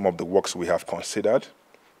couple of some of the works we have considered.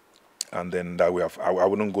 And then that we have, I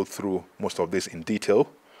wouldn't go through most of this in detail.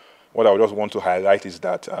 What I would just want to highlight is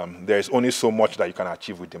that there is only so much that you can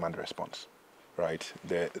achieve with demand response, right?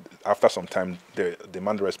 After some time, the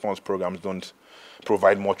demand response programs don't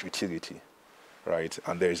provide much utility, right?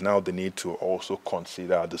 And there is now the need to also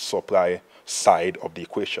consider the supply side of the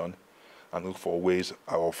equation and look for ways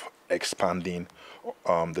of expanding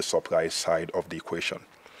the supply side of the equation.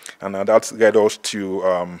 And that's led us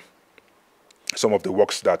to some of the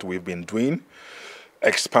works that we've been doing,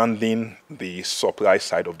 expanding the supply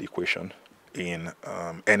side of the equation in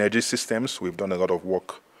energy systems. We've done a lot of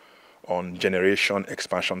work on generation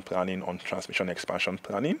expansion planning, on transmission expansion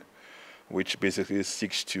planning, which basically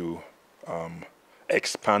seeks to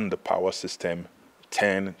expand the power system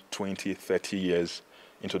 10, 20, 30 years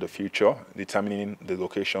into the future, determining the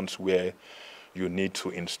locations where you need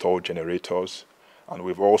to install generators. And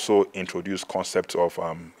we've also introduced concepts of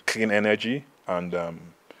clean energy. And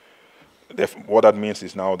what that means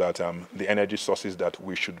is now that the energy sources that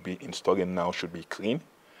we should be installing now should be clean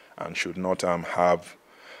and should not have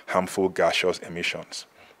harmful gaseous emissions,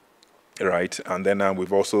 right? And then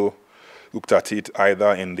we've also looked at it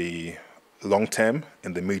either in the long term,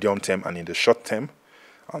 in the medium term, and in the short term.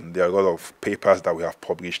 And there are a lot of papers that we have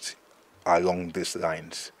published along these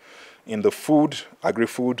lines. In the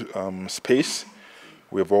agri-food space,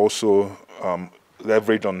 we've also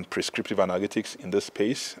leveraged on prescriptive analytics in this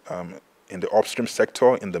space, in the upstream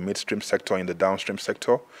sector, in the midstream sector, in the downstream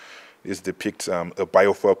sector. This depicts a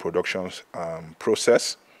biofuel production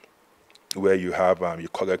process where you have, you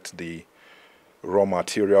collect the raw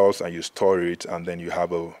materials and you store it, and then you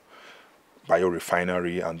have a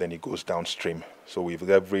biorefinery, and then it goes downstream. So we've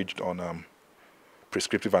leveraged on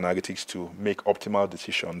prescriptive analytics to make optimal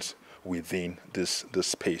decisions within this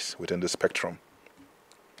space, within the spectrum.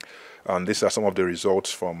 And these are some of the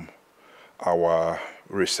results from our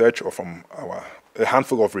research, or from a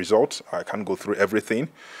handful of results. I can't go through everything,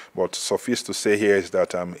 but suffice to say here is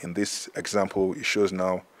that in this example, it shows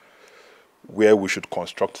now where we should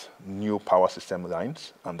construct new power system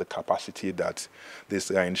lines and the capacity that this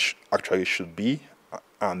line actually should be.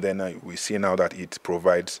 And then we see now that it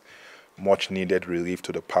provides much needed relief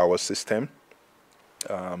to the power system.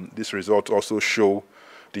 These results also show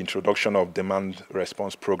the introduction of demand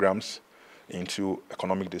response programs into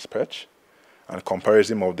economic dispatch, and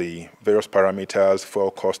comparison of the various parameters,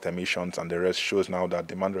 fuel cost, emissions, and the rest shows now that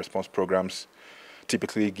demand response programs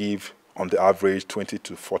typically give, on the average, 20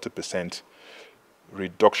 to 40%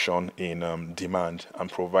 reduction in demand, and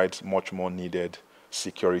provides much more needed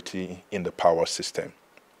security in the power system.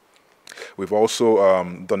 We've also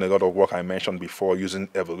done a lot of work I mentioned before using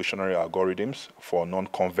evolutionary algorithms for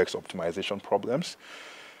non-convex optimization problems.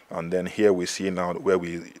 And then here we see now where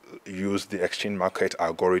we use the exchange market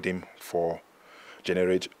algorithm for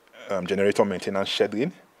generator maintenance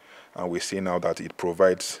scheduling. and we see now that it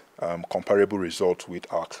provides comparable results with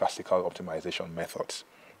our classical optimization methods.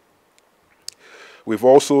 We've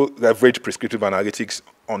also leveraged prescriptive analytics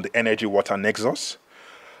on the energy-water nexus.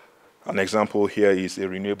 An example here is a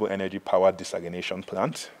renewable energy power desalination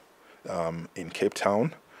plant in Cape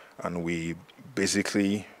Town, and we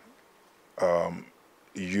basically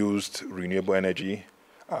used renewable energy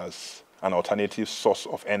as an alternative source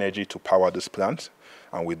of energy to power this plant,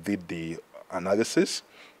 and we did the analysis,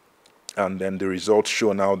 and then the results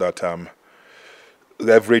show now that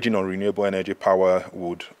leveraging on renewable energy power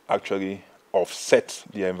would actually offset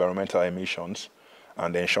the environmental emissions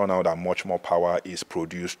and ensure now that much more power is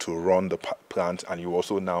produced to run the plant, and you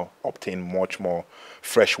also now obtain much more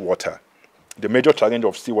fresh water. The major challenge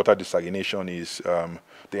of seawater desalination is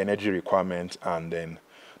the energy requirement and then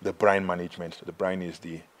the brine management. The brine is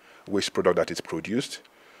the waste product that is produced.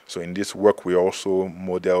 So in this work, we also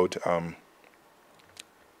modeled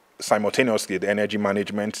simultaneously the energy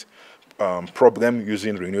management problem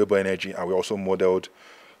using renewable energy, and we also modeled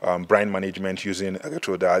brine management using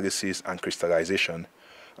electrodialysis and crystallization.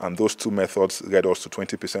 And those two methods led us to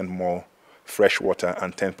 20% more fresh water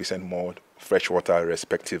and 10% more fresh water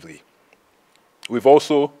respectively. We've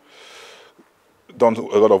also done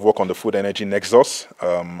a lot of work on the food energy nexus,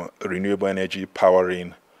 renewable energy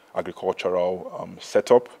powering agricultural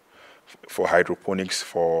setup for hydroponics,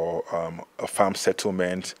 for a farm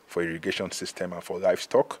settlement, for irrigation system, and for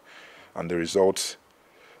livestock. And the results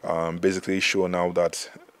basically show now that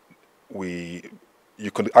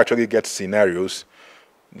you could actually get scenarios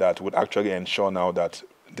that would actually ensure now that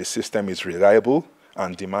the system is reliable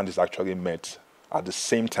and demand is actually met. At the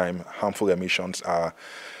same time, harmful emissions are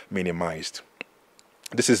minimized.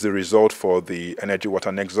 This is the result for the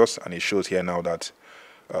energy-water nexus, and it shows here now that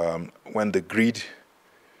when the grid,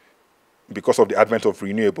 because of the advent of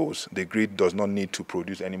renewables, the grid does not need to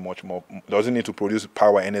produce doesn't need to produce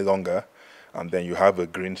power any longer, and then you have a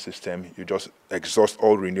green system. You just exhaust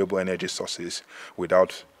all renewable energy sources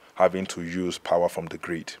without having to use power from the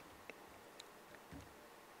grid.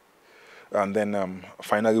 And then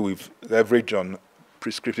finally, we've leveraged on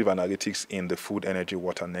prescriptive analytics in the food energy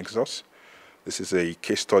water nexus. This is a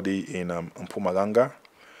case study in Mpumalanga,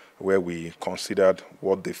 where we considered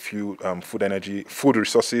what the food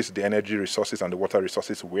resources, the energy resources, and the water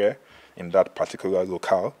resources were in that particular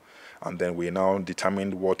locale. And then we now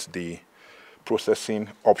determined what the processing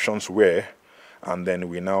options were, and then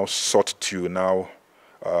we now sought to now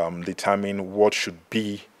determine what should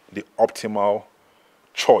be the optimal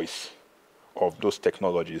choice of those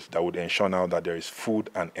technologies that would ensure now that there is food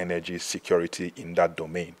and energy security in that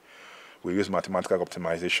domain. We use mathematical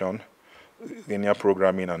optimization, linear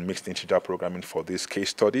programming, and mixed integer programming for this case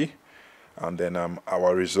study. And then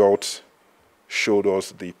our results showed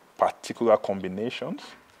us the particular combinations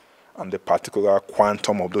and the particular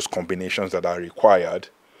quantum of those combinations that are required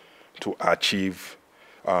to achieve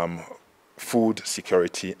food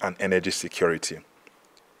security and energy security.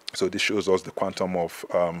 So this shows us the quantum of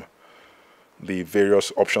the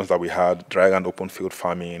various options that we had: dry land open field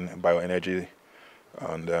farming, bioenergy,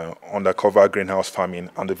 and undercover greenhouse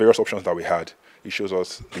farming, and the various options that we had. It shows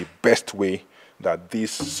us the best way that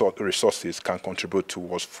these sort of resources can contribute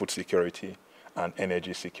towards food security and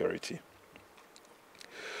energy security.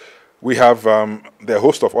 We have there are a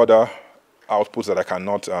host of other outputs that I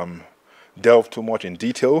cannot delve too much in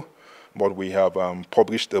detail, but we have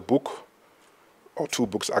published a book, or two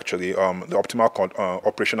books actually, the optimal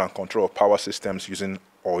operation and control of power systems using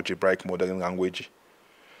algebraic modeling language,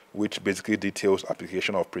 which basically details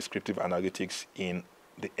application of prescriptive analytics in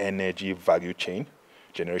the energy value chain: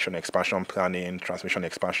 generation expansion planning, transmission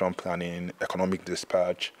expansion planning, economic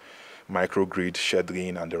dispatch, microgrid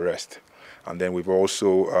scheduling, and the rest. And then we've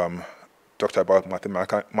also talked about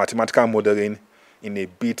mathematical modeling in a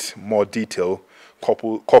bit more detail,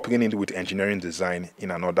 coupling it with engineering design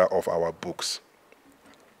in another of our books.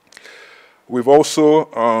 We've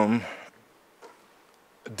also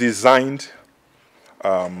designed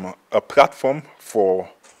a platform for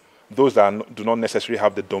those that do not necessarily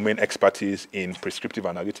have the domain expertise in prescriptive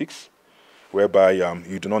analytics, whereby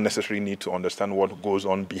you do not necessarily need to understand what goes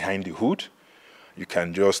on behind the hood. You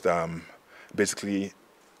can just basically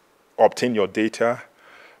obtain your data,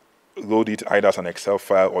 load it either as an Excel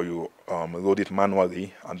file, or you load it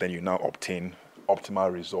manually, and then you now obtain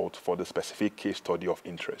optimal result for the specific case study of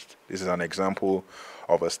interest. This is an example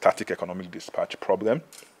of a static economic dispatch problem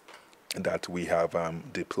that we have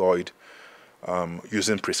deployed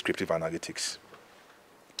using prescriptive analytics.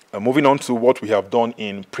 Moving on to what we have done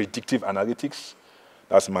in predictive analytics,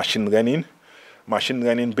 that's machine learning. Machine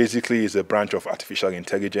learning basically is a branch of artificial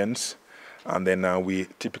intelligence, And then we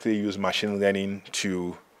typically use machine learning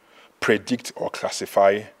to predict or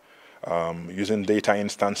classify using data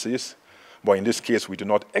instances. But in this case, we do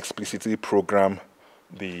not explicitly program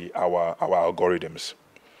our algorithms,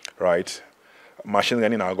 right? Machine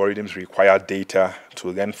learning algorithms require data to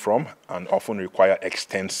learn from and often require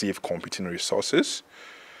extensive computing resources.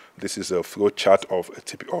 This is a flow chart of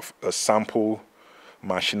a sample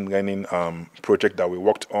machine learning project that we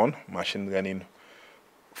worked on, machine learning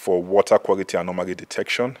for water quality anomaly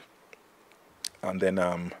detection. And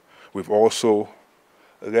then we've also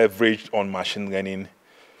leveraged on machine learning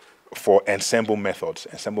for ensemble methods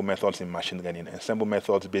in machine learning. Ensemble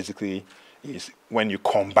methods basically is when you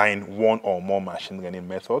combine one or more machine learning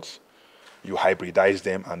methods, you hybridize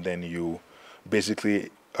them, and then you basically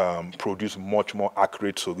produce much more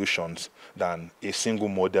accurate solutions than a single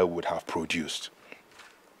model would have produced.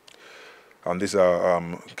 And these are,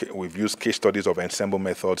 we've used case studies of ensemble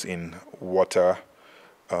methods in water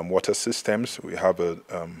systems. We have a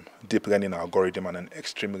deep learning algorithm and an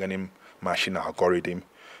extreme learning machine algorithm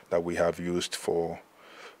that we have used for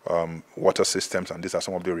water systems, and these are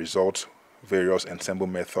some of the results, various ensemble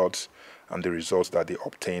methods and the results that they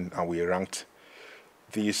obtained, and we ranked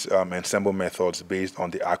these ensemble methods based on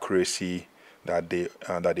the accuracy that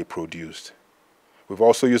they produced. We've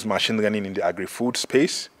also used machine learning in the agri-food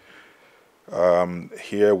space.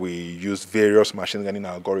 Here we use various machine learning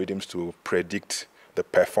algorithms to predict the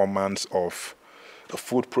performance of a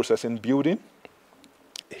food processing building.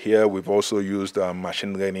 Here we've also used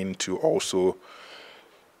machine learning to also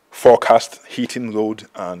forecast heating load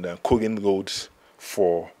and cooling loads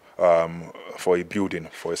for a building,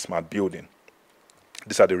 for a smart building.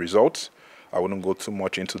 These are the results. I wouldn't go too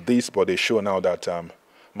much into this, but they show now that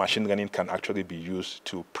machine learning can actually be used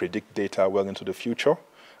to predict data well into the future,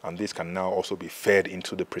 and this can now also be fed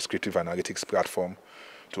into the prescriptive analytics platform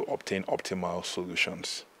to obtain optimal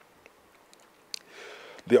solutions.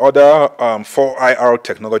 The other 4IR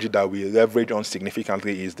technology that we leverage on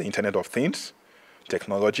significantly is the Internet of Things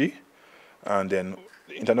technology. And then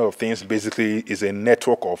the Internet of Things basically is a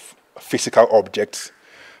network of physical objects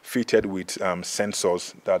fitted with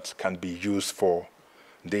sensors that can be used for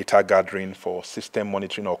data gathering, for system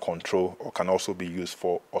monitoring or control, or can also be used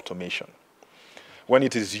for automation. When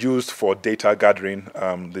it is used for data gathering,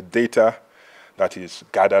 the data that is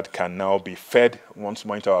gathered can now be fed once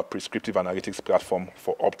more into our prescriptive analytics platform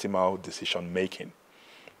for optimal decision making.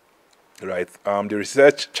 Right. The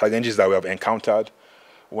research challenges that we have encountered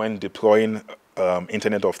when deploying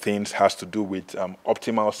Internet of Things has to do with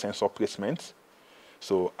optimal sensor placement.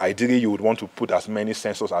 So ideally, you would want to put as many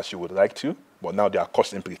sensors as you would like to, but now there are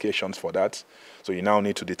cost implications for that. So you now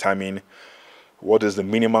need to determine what is the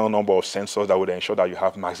minimal number of sensors that would ensure that you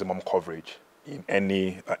have maximum coverage in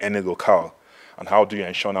any locale. And how do you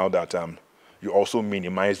ensure now that you also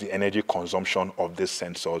minimize the energy consumption of these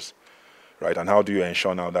sensors, right? And how do you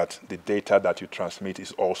ensure now that the data that you transmit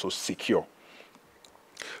is also secure?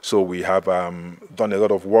 So we have done a lot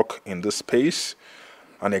of work in this space.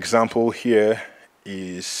 An example here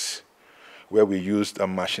is where we used a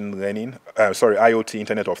IoT,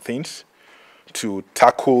 Internet of Things, to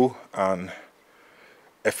tackle an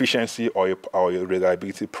efficiency or a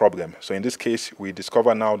reliability problem. So in this case, we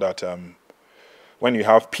discover now that when you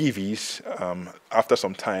have PVs, after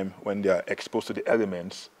some time, when they are exposed to the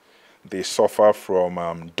elements, they suffer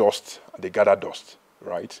from dust, they gather dust,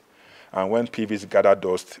 right? And when PVs gather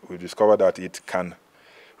dust, we discover that it can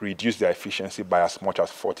reduce their efficiency by as much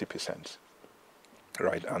as 40%,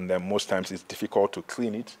 right? And then most times it's difficult to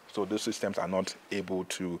clean it, so those systems are not able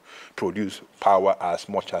to produce power as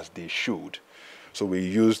much as they should. So we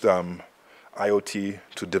used IoT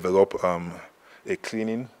to develop a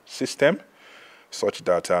cleaning system such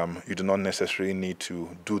that you do not necessarily need to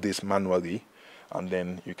do this manually, and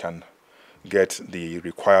then you can get the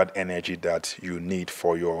required energy that you need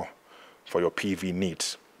for your PV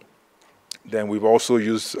needs. Then we've also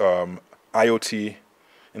used IoT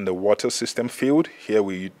in the water system field. Here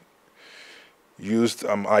we used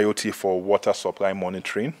IoT for water supply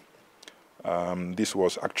monitoring. This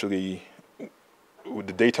was actually,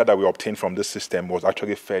 the data that we obtained from this system was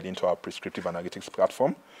actually fed into our prescriptive analytics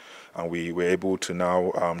platform, and we were able to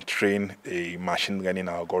now train a machine learning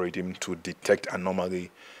algorithm to detect anomaly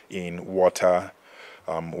in water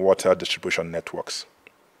distribution networks.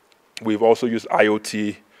 We've also used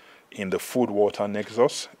IoT in the food-water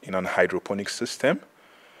nexus in an hydroponic system,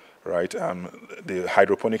 right? The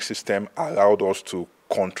hydroponic system allowed us to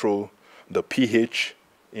control the pH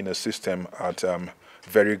in a system at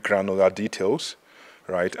very granular details,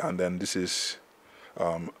 right? And then this is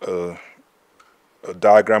a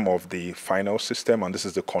diagram of the final system, and this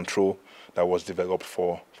is the control that was developed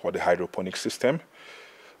for the hydroponic system.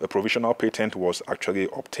 The provisional patent was actually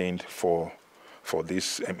obtained for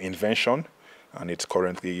this invention, and it's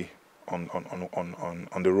currently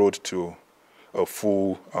on the road to a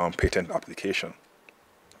full patent application.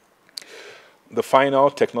 The final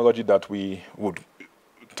technology that we would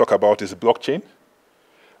talk about is blockchain.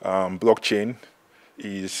 Blockchain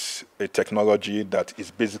is a technology that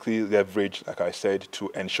is basically leveraged, like I said, to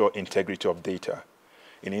ensure integrity of data.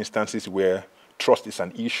 In instances where trust is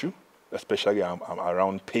an issue, especially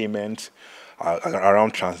around payment,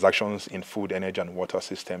 around transactions in food, energy, and water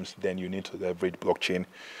systems, then you need to leverage blockchain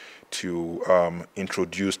to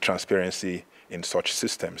introduce transparency in such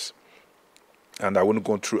systems. And I wouldn't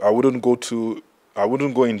go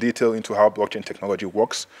in detail into how blockchain technology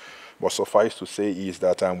works, but suffice to say is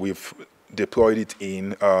that we've deployed it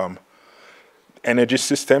in energy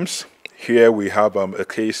systems. Here we have a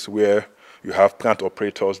case where you have plant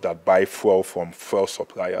operators that buy fuel from fuel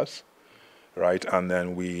suppliers, right? And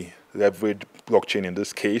then we leverage blockchain in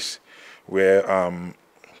this case where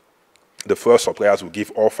the fuel suppliers will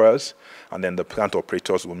give offers, and then the plant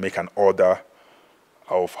operators will make an order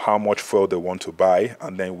of how much fuel they want to buy,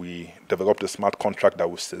 and then we develop the smart contract that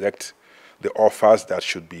will select the offers that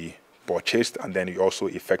should be purchased, and then you also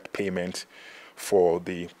effect payment for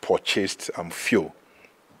the purchased fuel.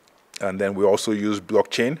 And then we also use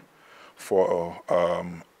blockchain for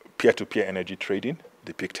peer-to-peer energy trading,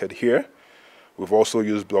 depicted here. We've also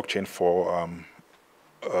used blockchain for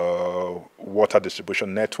water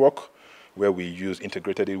distribution network, where we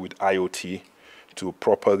integrated it with IoT to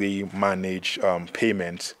properly manage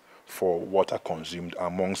payments for water consumed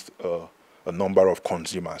amongst a number of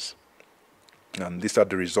consumers. And these are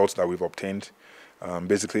the results that we've obtained.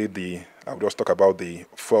 Basically, I'll just talk about the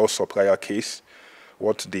fuel supplier case.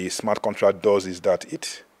 What the smart contract does is that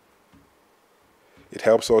it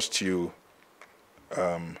helps us to,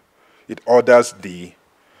 it orders the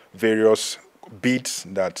various bids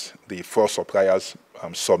that the fuel suppliers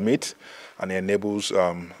submit, and it enables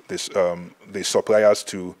the suppliers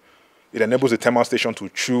to, it enables the thermal station to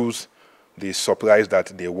choose the supplies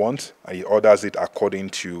that they want, and it orders it according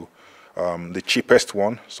to the cheapest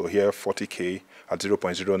one. So here 40K at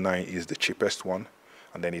 0.09 is the cheapest one,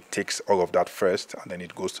 and then it takes all of that first, and then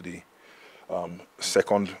it goes to the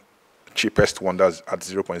second cheapest one that's at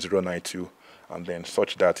 0.092, and then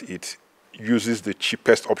such that it uses the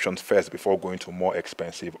cheapest options first before going to more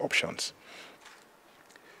expensive options.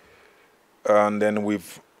 And then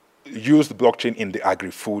we've used blockchain in the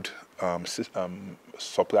agri-food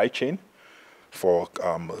supply chain for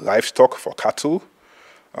livestock, for cattle,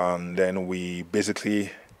 and then we basically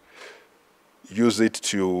use it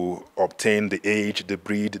to obtain the age, the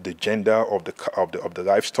breed, the gender of the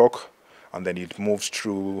livestock, and then it moves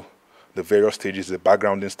through the various stages, the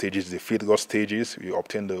backgrounding stages, the feed lot stages. You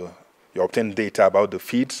obtain data about the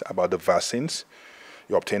feeds, about the vaccines.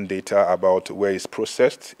 You obtain data about where it's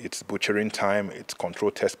processed, its butchering time, its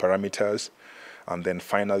control test parameters, and then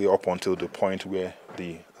finally up until the point where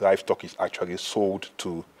the livestock is actually sold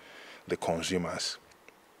to the consumers.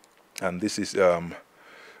 And this is a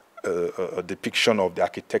depiction of the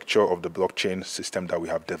architecture of the blockchain system that we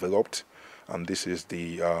have developed, and this is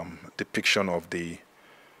the depiction of the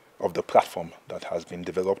platform that has been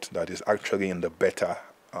developed, that is actually in the beta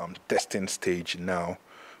testing stage now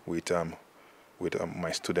with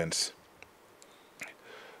my students.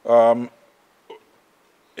 In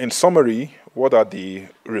summary, what are the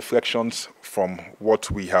reflections from what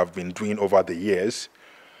we have been doing over the years?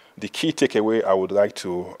 The key takeaway I would like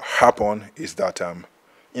to harp on is that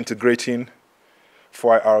integrating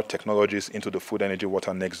 4IR technologies into the food, energy,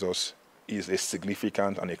 water nexus is a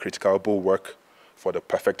significant and a critical bulwark for the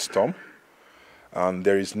perfect storm. And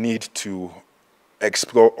there is need to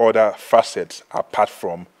explore other facets apart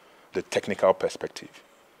from the technical perspective,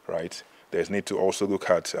 right? There's need to also look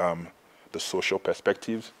at the social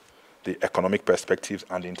perspectives, the economic perspectives,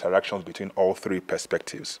 and the interactions between all three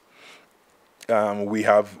perspectives. We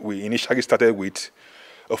initially started with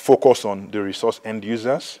a focus on the resource end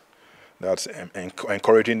users, that's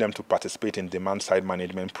encouraging them to participate in demand-side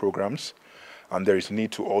management programs, and there is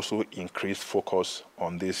need to also increase focus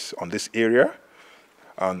on this area.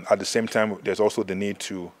 And at the same time, there's also the need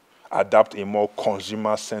to adapt a more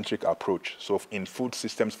consumer-centric approach. So in food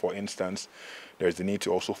systems, for instance, there's the need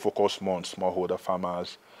to also focus more on smallholder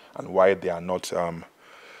farmers and why they are not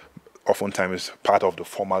oftentimes part of the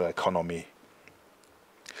formal economy.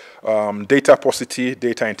 Data paucity,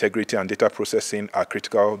 data integrity, and data processing are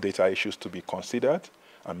critical data issues to be considered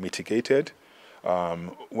and mitigated.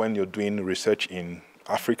 When you're doing research in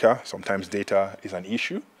Africa, sometimes data is an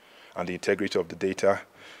issue, and the integrity of the data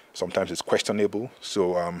sometimes it's questionable.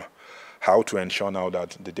 So how to ensure now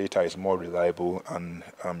that the data is more reliable and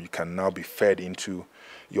you can now be fed into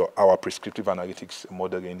our prescriptive analytics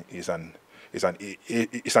modeling is an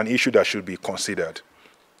issue that should be considered.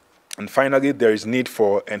 And finally, there is need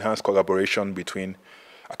for enhanced collaboration between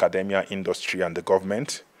academia, industry, and the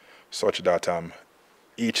government, such that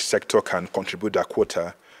each sector can contribute their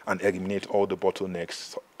quota and eliminate all the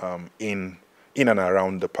bottlenecks in and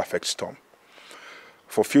around the perfect storm.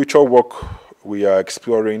 For future work, we are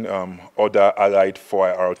exploring other allied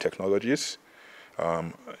 4IR technologies,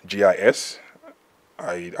 GIS.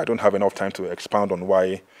 I don't have enough time to expound on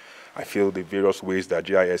why I feel the various ways that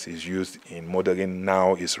GIS is used in modeling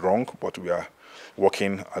now is wrong, but we are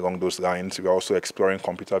working along those lines. We are also exploring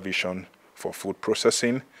computer vision for food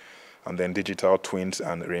processing, and then digital twins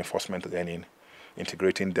and reinforcement learning,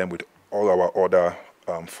 integrating them with all our other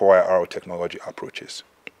 4IR technology approaches.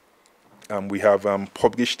 We have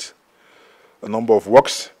published a number of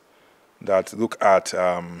works that look at,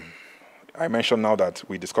 I mentioned now that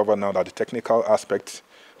we discovered now that the technical aspects,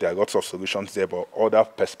 there are lots of solutions there, but other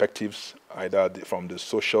perspectives, either from the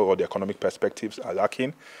social or the economic perspectives, are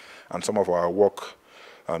lacking. And some of our work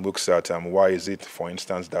looks at why is it, for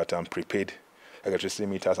instance, that prepaid electricity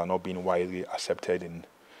meters are not being widely accepted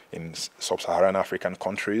in sub-Saharan African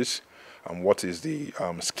countries, and what is the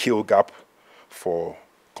skill gap for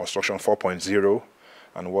construction 4.0,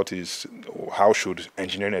 and how should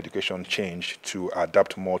engineering education change to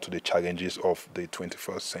adapt more to the challenges of the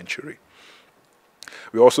 21st century.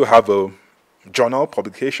 We also have a journal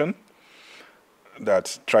publication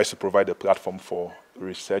that tries to provide a platform for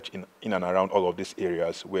research in and around all of these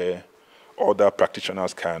areas where other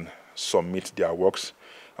practitioners can submit their works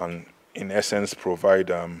and, in essence, provide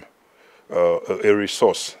a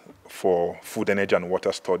resource for food, energy, and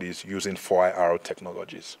water studies using 4IR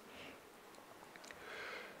technologies.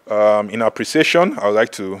 In appreciation, I would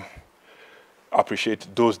like to appreciate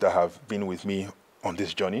those that have been with me on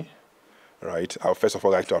this journey. Right. I would first of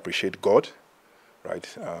all like to appreciate God. Right.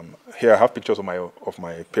 Here I have pictures of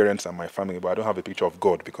my parents and my family, but I don't have a picture of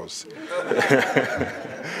God because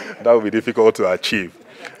that would be difficult to achieve.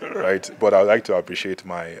 Right. But I would like to appreciate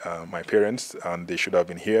my parents, and they should have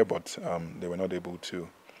been here, but they were not able to.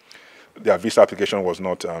 Their visa application was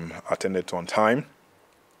not attended to on time.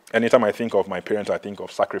 Anytime I think of my parents, I think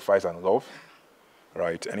of sacrifice and love.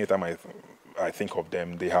 Right. Anytime I think of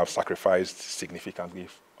them, they have sacrificed significantly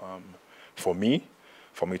for me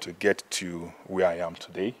to get to where I am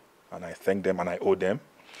today, and I thank them and I owe them.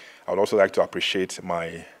 I would also like to appreciate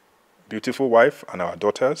my beautiful wife and our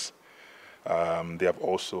daughters. They have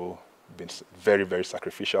also been very, very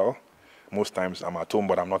sacrificial. Most times I'm at home,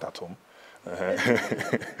 but I'm not at home.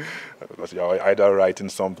 Because you're either writing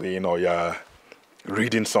something, or you're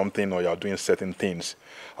reading something, or you're doing certain things.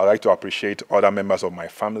 I'd like to appreciate other members of my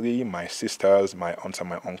family, my sisters, my aunts and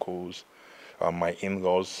my uncles, my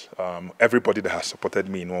in-laws, everybody that has supported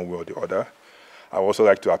me in one way or the other. I also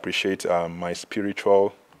like to appreciate my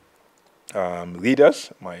spiritual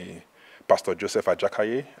leaders, my Pastor Joseph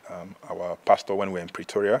Ajakaye, our pastor when we were in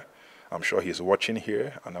Pretoria. I'm sure he's watching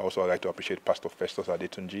here. And I also like to appreciate Pastor Festus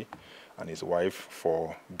Adetunji and his wife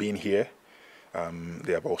for being here.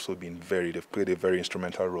 They have also been they've played a very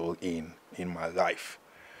instrumental role in my life.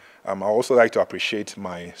 I also like to appreciate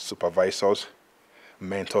my supervisors,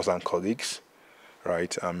 mentors, and colleagues.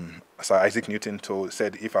 Right. So Isaac Newton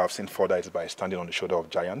said, if I've seen further, it's by standing on the shoulder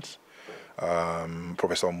of giants.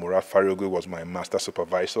 Professor Mura Fariogu was my master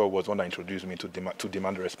supervisor, was one that introduced me to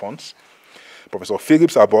demand response. Professor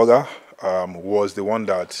Phillips Abola was the one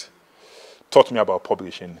that taught me about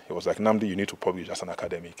publishing. He was like, Nnamdi, you need to publish as an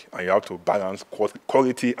academic, and you have to balance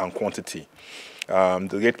quality and quantity. The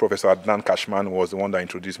late Professor Adnan Kashman was the one that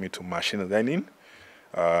introduced me to machine learning.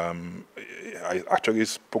 I actually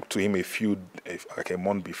spoke to him like a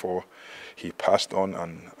month before he passed on,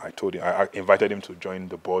 and I invited him to join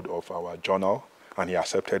the board of our journal, and he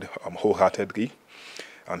accepted wholeheartedly.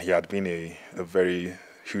 And he had been a very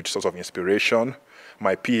huge source of inspiration.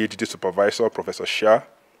 My PhD supervisor, Professor Shah,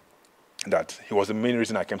 he was the main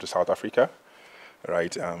reason I came to South Africa.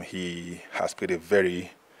 Right, he has played a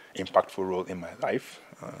very impactful role in my life.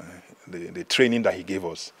 The training that he gave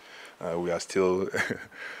us. We are still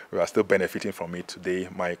benefiting from it today.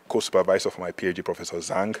 My co-supervisor for my PhD, Professor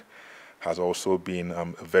Zhang, has also been a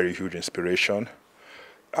very huge inspiration.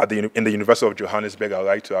 In the University of Johannesburg, I'd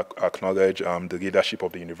like to acknowledge the leadership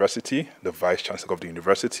of the university, the Vice Chancellor of the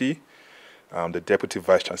university, the Deputy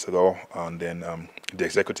Vice Chancellor, and then the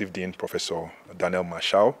Executive Dean, Professor Daniel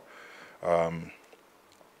Marshall.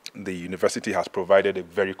 The university has provided a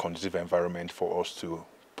very conducive environment for us to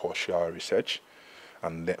pursue our research.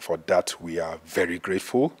 And for that, we are very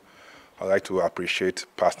grateful. I'd like to appreciate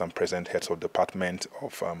past and present heads of department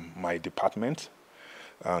of my department.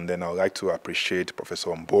 And then I'd like to appreciate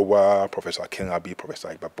Professor Mbowa, Professor Akinlabi, Professor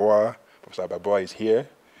Igbaboa. Professor Igbaboa is here.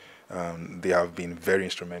 They have been very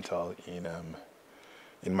instrumental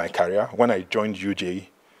in my career. When I joined UJ,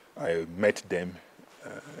 I met them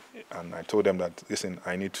and I told them that, listen,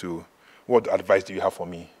 what advice do you have for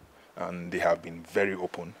me? And they have been very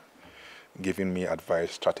open, giving me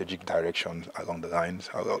advice, strategic directions along the lines.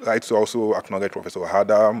 I would like to also acknowledge Professor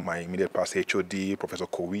Hada, my immediate past HOD, Professor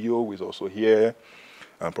Kowio, who is also here,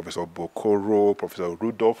 and Professor Bokoro, Professor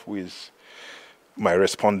Rudolph, who is my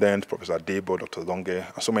respondent, Professor Debo, Dr. Longe,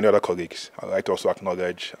 and so many other colleagues. I'd like to also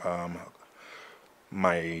acknowledge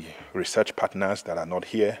my research partners that are not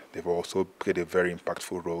here. They've also played a very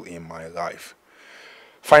impactful role in my life.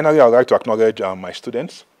 Finally, I'd like to acknowledge my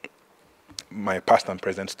students, my past and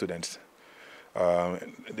present students.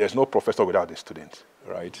 There's no professor without a student,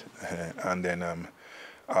 right? And then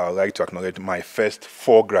I'd like to acknowledge my first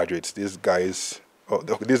 4 graduates. These guys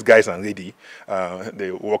and lady,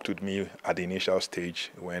 they worked with me at the initial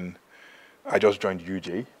stage when I just joined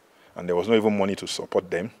UJ, and there was no even money to support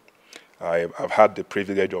them. I've had the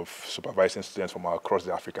privilege of supervising students from across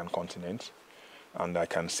the African continent, and I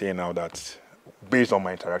can say now that based on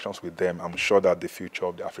my interactions with them, I'm sure that the future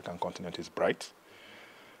of the African continent is bright.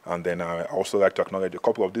 And then I also like to acknowledge a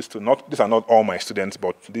couple of these students. These are not all my students,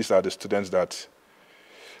 but these are the students that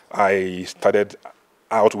I started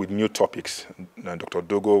out with new topics. Dr.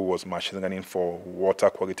 Dogo was machine learning for water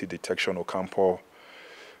quality detection, Ocampo,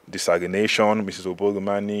 desalination, Mrs.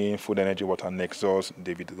 Obolumani, food, energy, water nexus,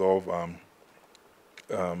 David Love,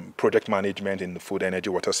 project management in the food, energy,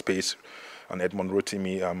 water space, and Edmond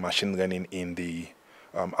Rotimi, machine learning in the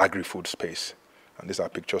agri-food space. And these are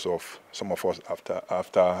pictures of some of us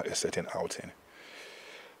after a certain outing.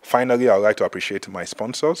 Finally, I would like to appreciate my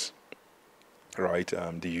sponsors, right?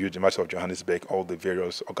 The University of Johannesburg, all the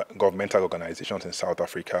various governmental organizations in South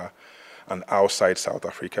Africa and outside South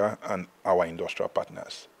Africa, and our industrial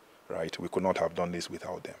partners, right? We could not have done this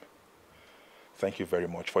without them. Thank you very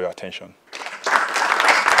much for your attention.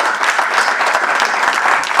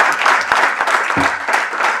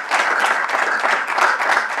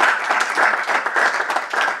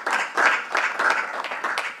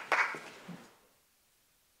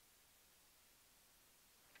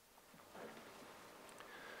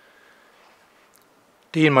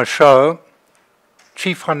 Dean Mashao,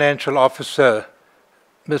 Chief Financial Officer,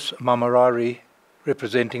 Ms. Mamarari,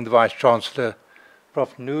 representing the Vice-Chancellor,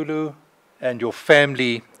 Prof Nwulu, and your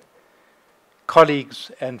family,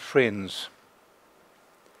 colleagues and friends.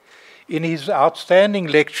 In his outstanding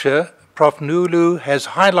lecture, Prof Nwulu has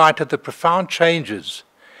highlighted the profound changes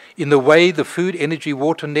in the way the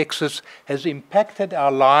food-energy-water nexus has impacted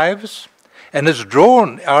our lives and has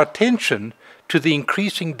drawn our attention to the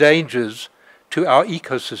increasing dangers to our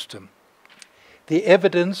ecosystem. The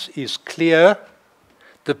evidence is clear.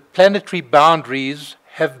 The planetary boundaries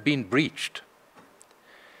have been breached.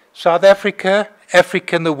 South Africa,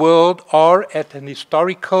 Africa and the world are at an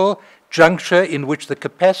historical juncture in which the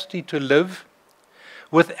capacity to live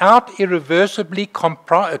without irreversibly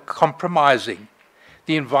compromising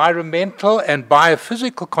the environmental and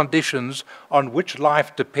biophysical conditions on which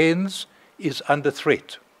life depends is under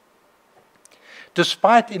threat.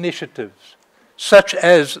 Despite initiatives such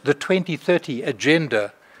as the 2030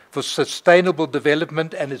 Agenda for Sustainable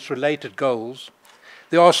Development and its related goals,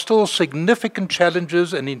 there are still significant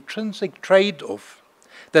challenges and intrinsic trade-off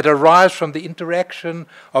that arise from the interaction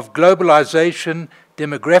of globalization,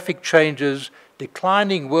 demographic changes,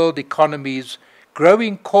 declining world economies,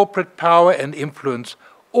 growing corporate power and influence,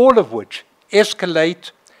 all of which escalate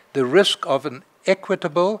the risk of an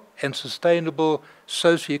equitable and sustainable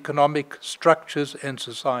socioeconomic structures and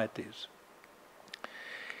societies.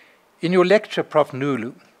 In your lecture, Prof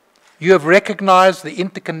Nwulu, you have recognized the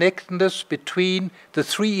interconnectedness between the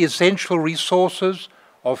 3 essential resources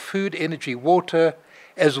of food, energy, water,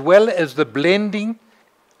 as well as the blending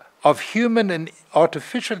of human and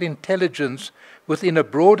artificial intelligence within a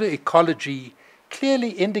broader ecology, clearly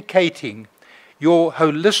indicating your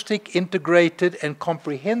holistic, integrated, and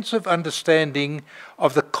comprehensive understanding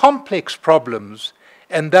of the complex problems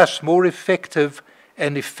and thus more effective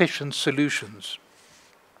and efficient solutions.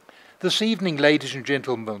 This evening, ladies and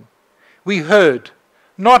gentlemen, we heard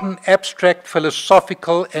not an abstract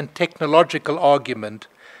philosophical and technological argument,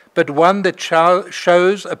 but one that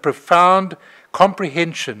shows a profound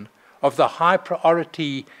comprehension of the high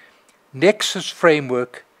priority nexus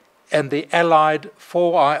framework and the allied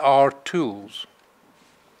 4IR tools.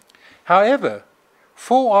 However,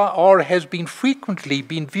 4IR has been frequently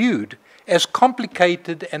been viewed as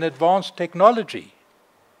complicated and advanced technology.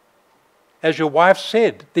 As your wife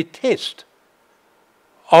said, the test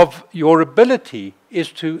of your ability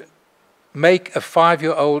is to make a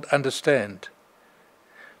 5-year-old understand.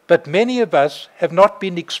 But many of us have not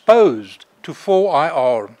been exposed to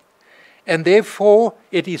 4IR, and therefore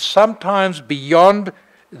it is sometimes beyond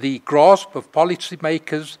the grasp of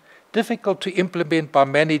policymakers, difficult to implement by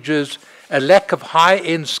managers, a lack of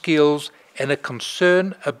high-end skills, and a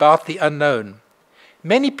concern about the unknown.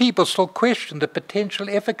 Many people still question the potential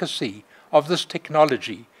efficacy of this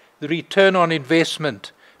technology, the return on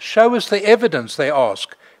investment. Show us the evidence, they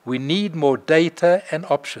ask. We need more data and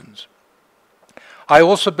options. I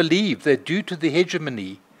also believe that due to the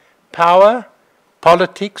hegemony, power,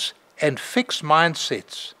 politics, and fixed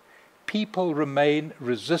mindsets, people remain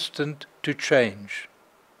resistant to change.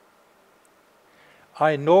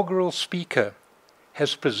 Our inaugural speaker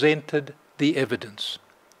has presented the evidence.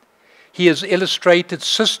 He has illustrated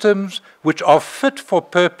systems which are fit for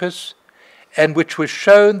purpose and which were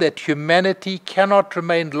shown that humanity cannot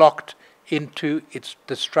remain locked into its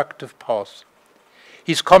destructive path.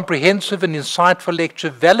 His comprehensive and insightful lecture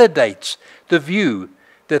validates the view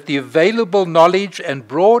that the available knowledge and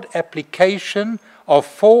broad application of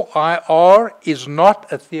 4IR is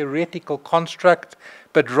not a theoretical construct,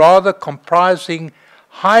 but rather comprising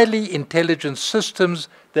highly intelligent systems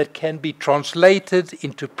that can be translated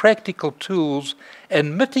into practical tools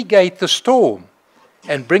and mitigate the storm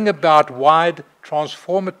and bring about wide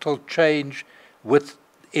transformative change with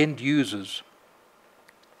end users.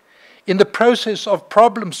 In the process of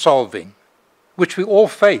problem solving, which we all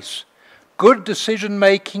face, good decision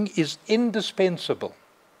making is indispensable.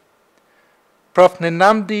 Prof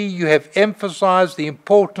Nnamdi, you have emphasized the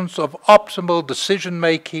importance of optimal decision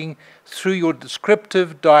making through your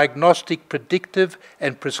descriptive, diagnostic, predictive,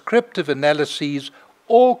 and prescriptive analyses,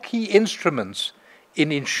 all key instruments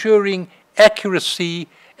in ensuring accuracy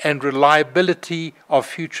and reliability of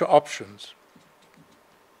future options.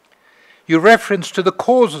 Your reference to the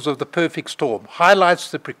causes of the perfect storm highlights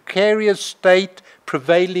the precarious state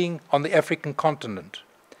prevailing on the African continent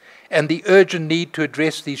and the urgent need to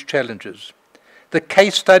address these challenges. The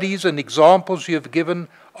case studies and examples you have given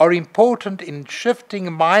are important in shifting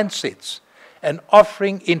mindsets and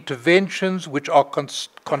offering interventions which are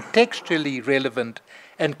contextually relevant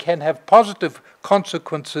and can have positive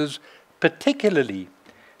consequences, particularly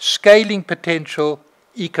scaling potential,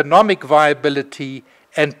 economic viability,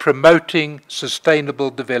 and promoting sustainable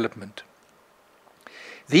development.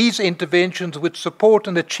 These interventions would support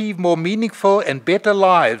and achieve more meaningful and better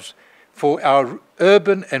lives for our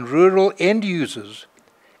urban and rural end users,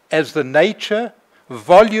 as the nature,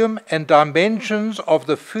 volume, and dimensions of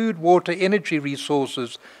the food, water, energy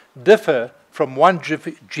resources differ from one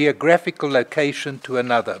geographical location to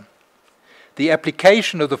another. The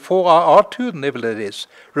application of the 4IR tool, nevertheless,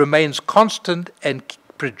 remains constant and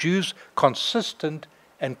produce consistent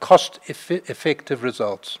and cost-effective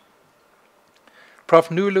results. Prof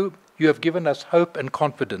Nwulu, you have given us hope and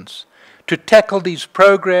confidence to tackle these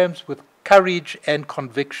programs with courage and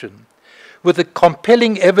conviction. With the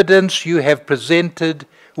compelling evidence you have presented,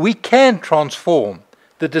 we can transform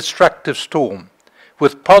the destructive storm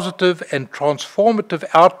with positive and transformative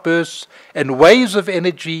outbursts and waves of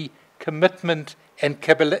energy, commitment, and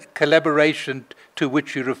collaboration to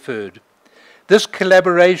which you referred. This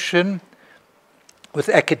collaboration with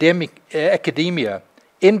academia,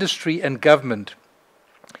 industry, and government,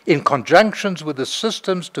 in conjunctions with the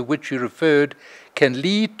systems to which you referred, can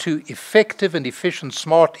lead to effective and efficient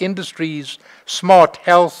smart industries, smart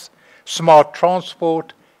health, smart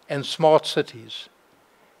transport, and smart cities.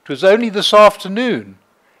 It was only this afternoon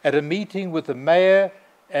at a meeting with the mayor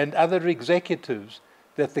and other executives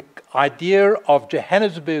that the idea of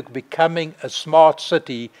Johannesburg becoming a smart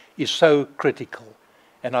city is so critical.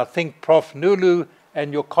 And I think, Prof Nwulu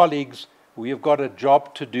and your colleagues, we have got a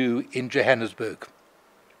job to do in Johannesburg.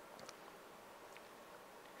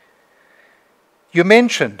 You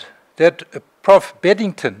mentioned that Prof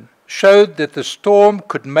Beddington showed that the storm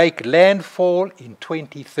could make landfall in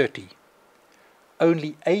 2030,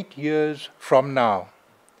 only 8 years from now.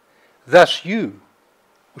 Thus you,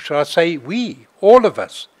 or shall I say we, all of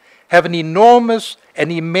us, have an enormous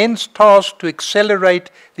and immense task to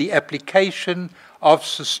accelerate the application of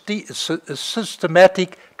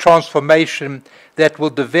systematic transformation that will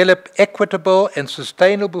develop equitable and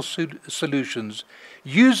sustainable solutions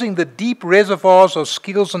using the deep reservoirs of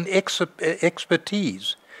skills and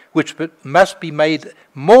expertise which must be made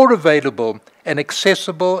more available and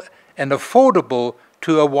accessible and affordable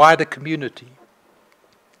to a wider community.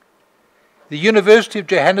 The University of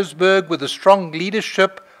Johannesburg, with the strong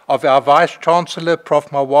leadership of our Vice-Chancellor, Prof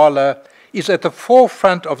Mawala, is at the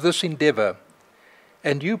forefront of this endeavour.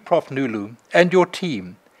 And you, Prof Nwulu, and your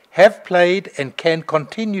team have played and can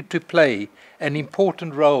continue to play an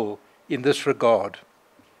important role in this regard.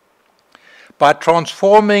 By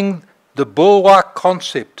transforming the bulwark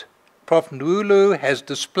concept, Prof Nwulu has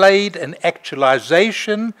displayed an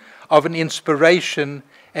actualization of an inspiration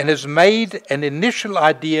and has made an initial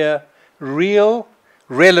idea real,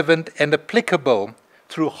 relevant, and applicable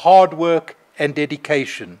through hard work and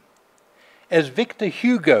dedication. As Victor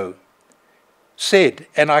Hugo said,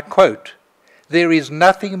 and I quote, "There is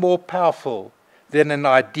nothing more powerful than an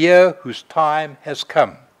idea whose time has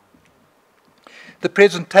come." The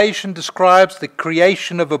presentation describes the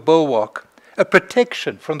creation of a bulwark, a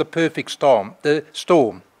protection from the perfect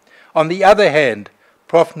storm. On the other hand,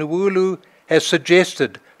 Prof Nwulu has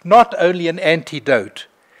suggested not only an antidote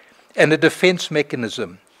and a defense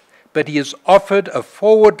mechanism, but he has offered a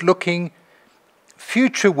forward-looking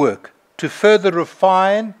future work to further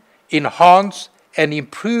refine, enhance, and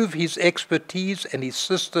improve his expertise and his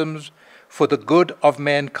systems for the good of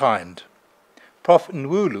mankind. Prof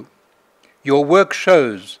Nwulu, your work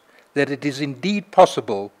shows that it is indeed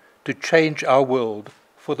possible to change our world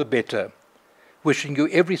for the better. Wishing you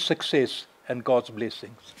every success and God's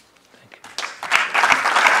blessings. Thank you.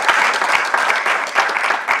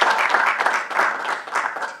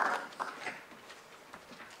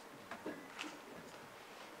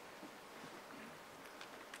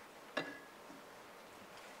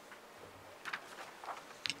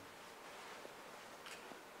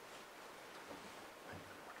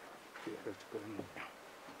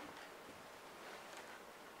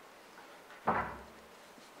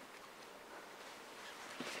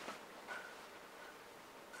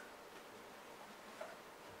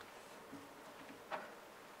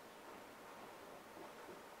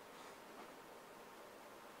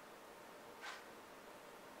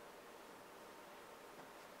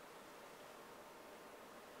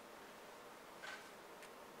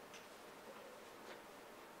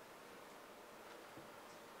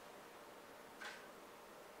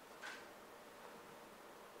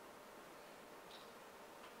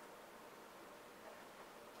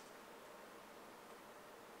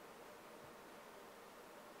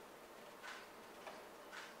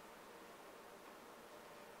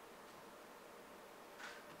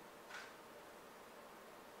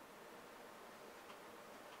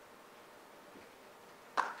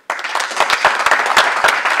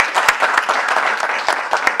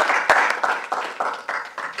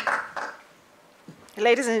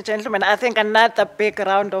 Ladies and gentlemen, I think another big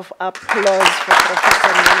round of applause for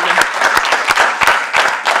Professor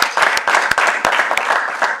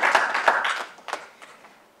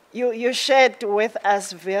Nwulu. You shared with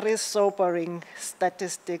us very sobering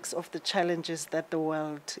statistics of the challenges that the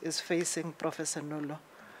world is facing, Professor Nwulu.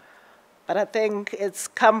 But I think it's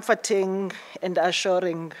comforting and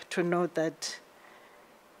assuring to know that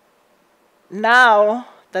now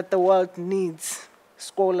that the world needs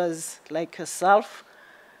scholars like yourself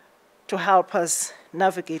to help us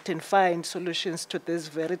navigate and find solutions to these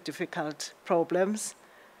very difficult problems.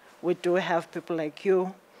 We do have people like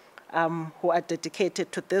you who are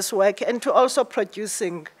dedicated to this work and to also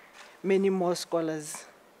producing many more scholars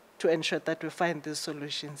to ensure that we find these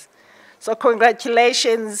solutions. So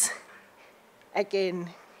congratulations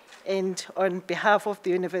again. And on behalf of the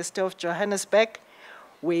University of Johannesburg,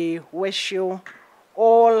 we wish you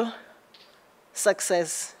all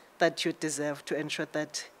success that you deserve to ensure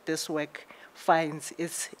that this work finds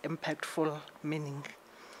its impactful meaning.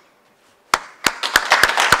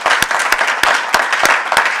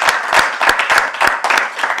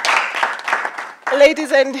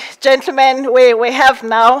 Ladies and gentlemen, we have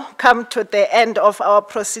now come to the end of our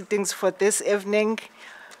proceedings for this evening.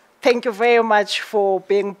 Thank you very much for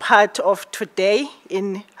being part of today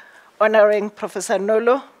in honoring Professor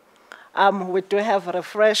Nwulu. We do have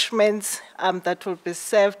refreshments that will be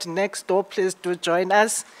served next door. Please do join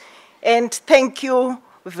us. And thank you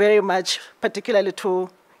very much, particularly to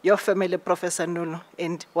your family, Professor Nwulu,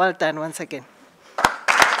 and well done once again.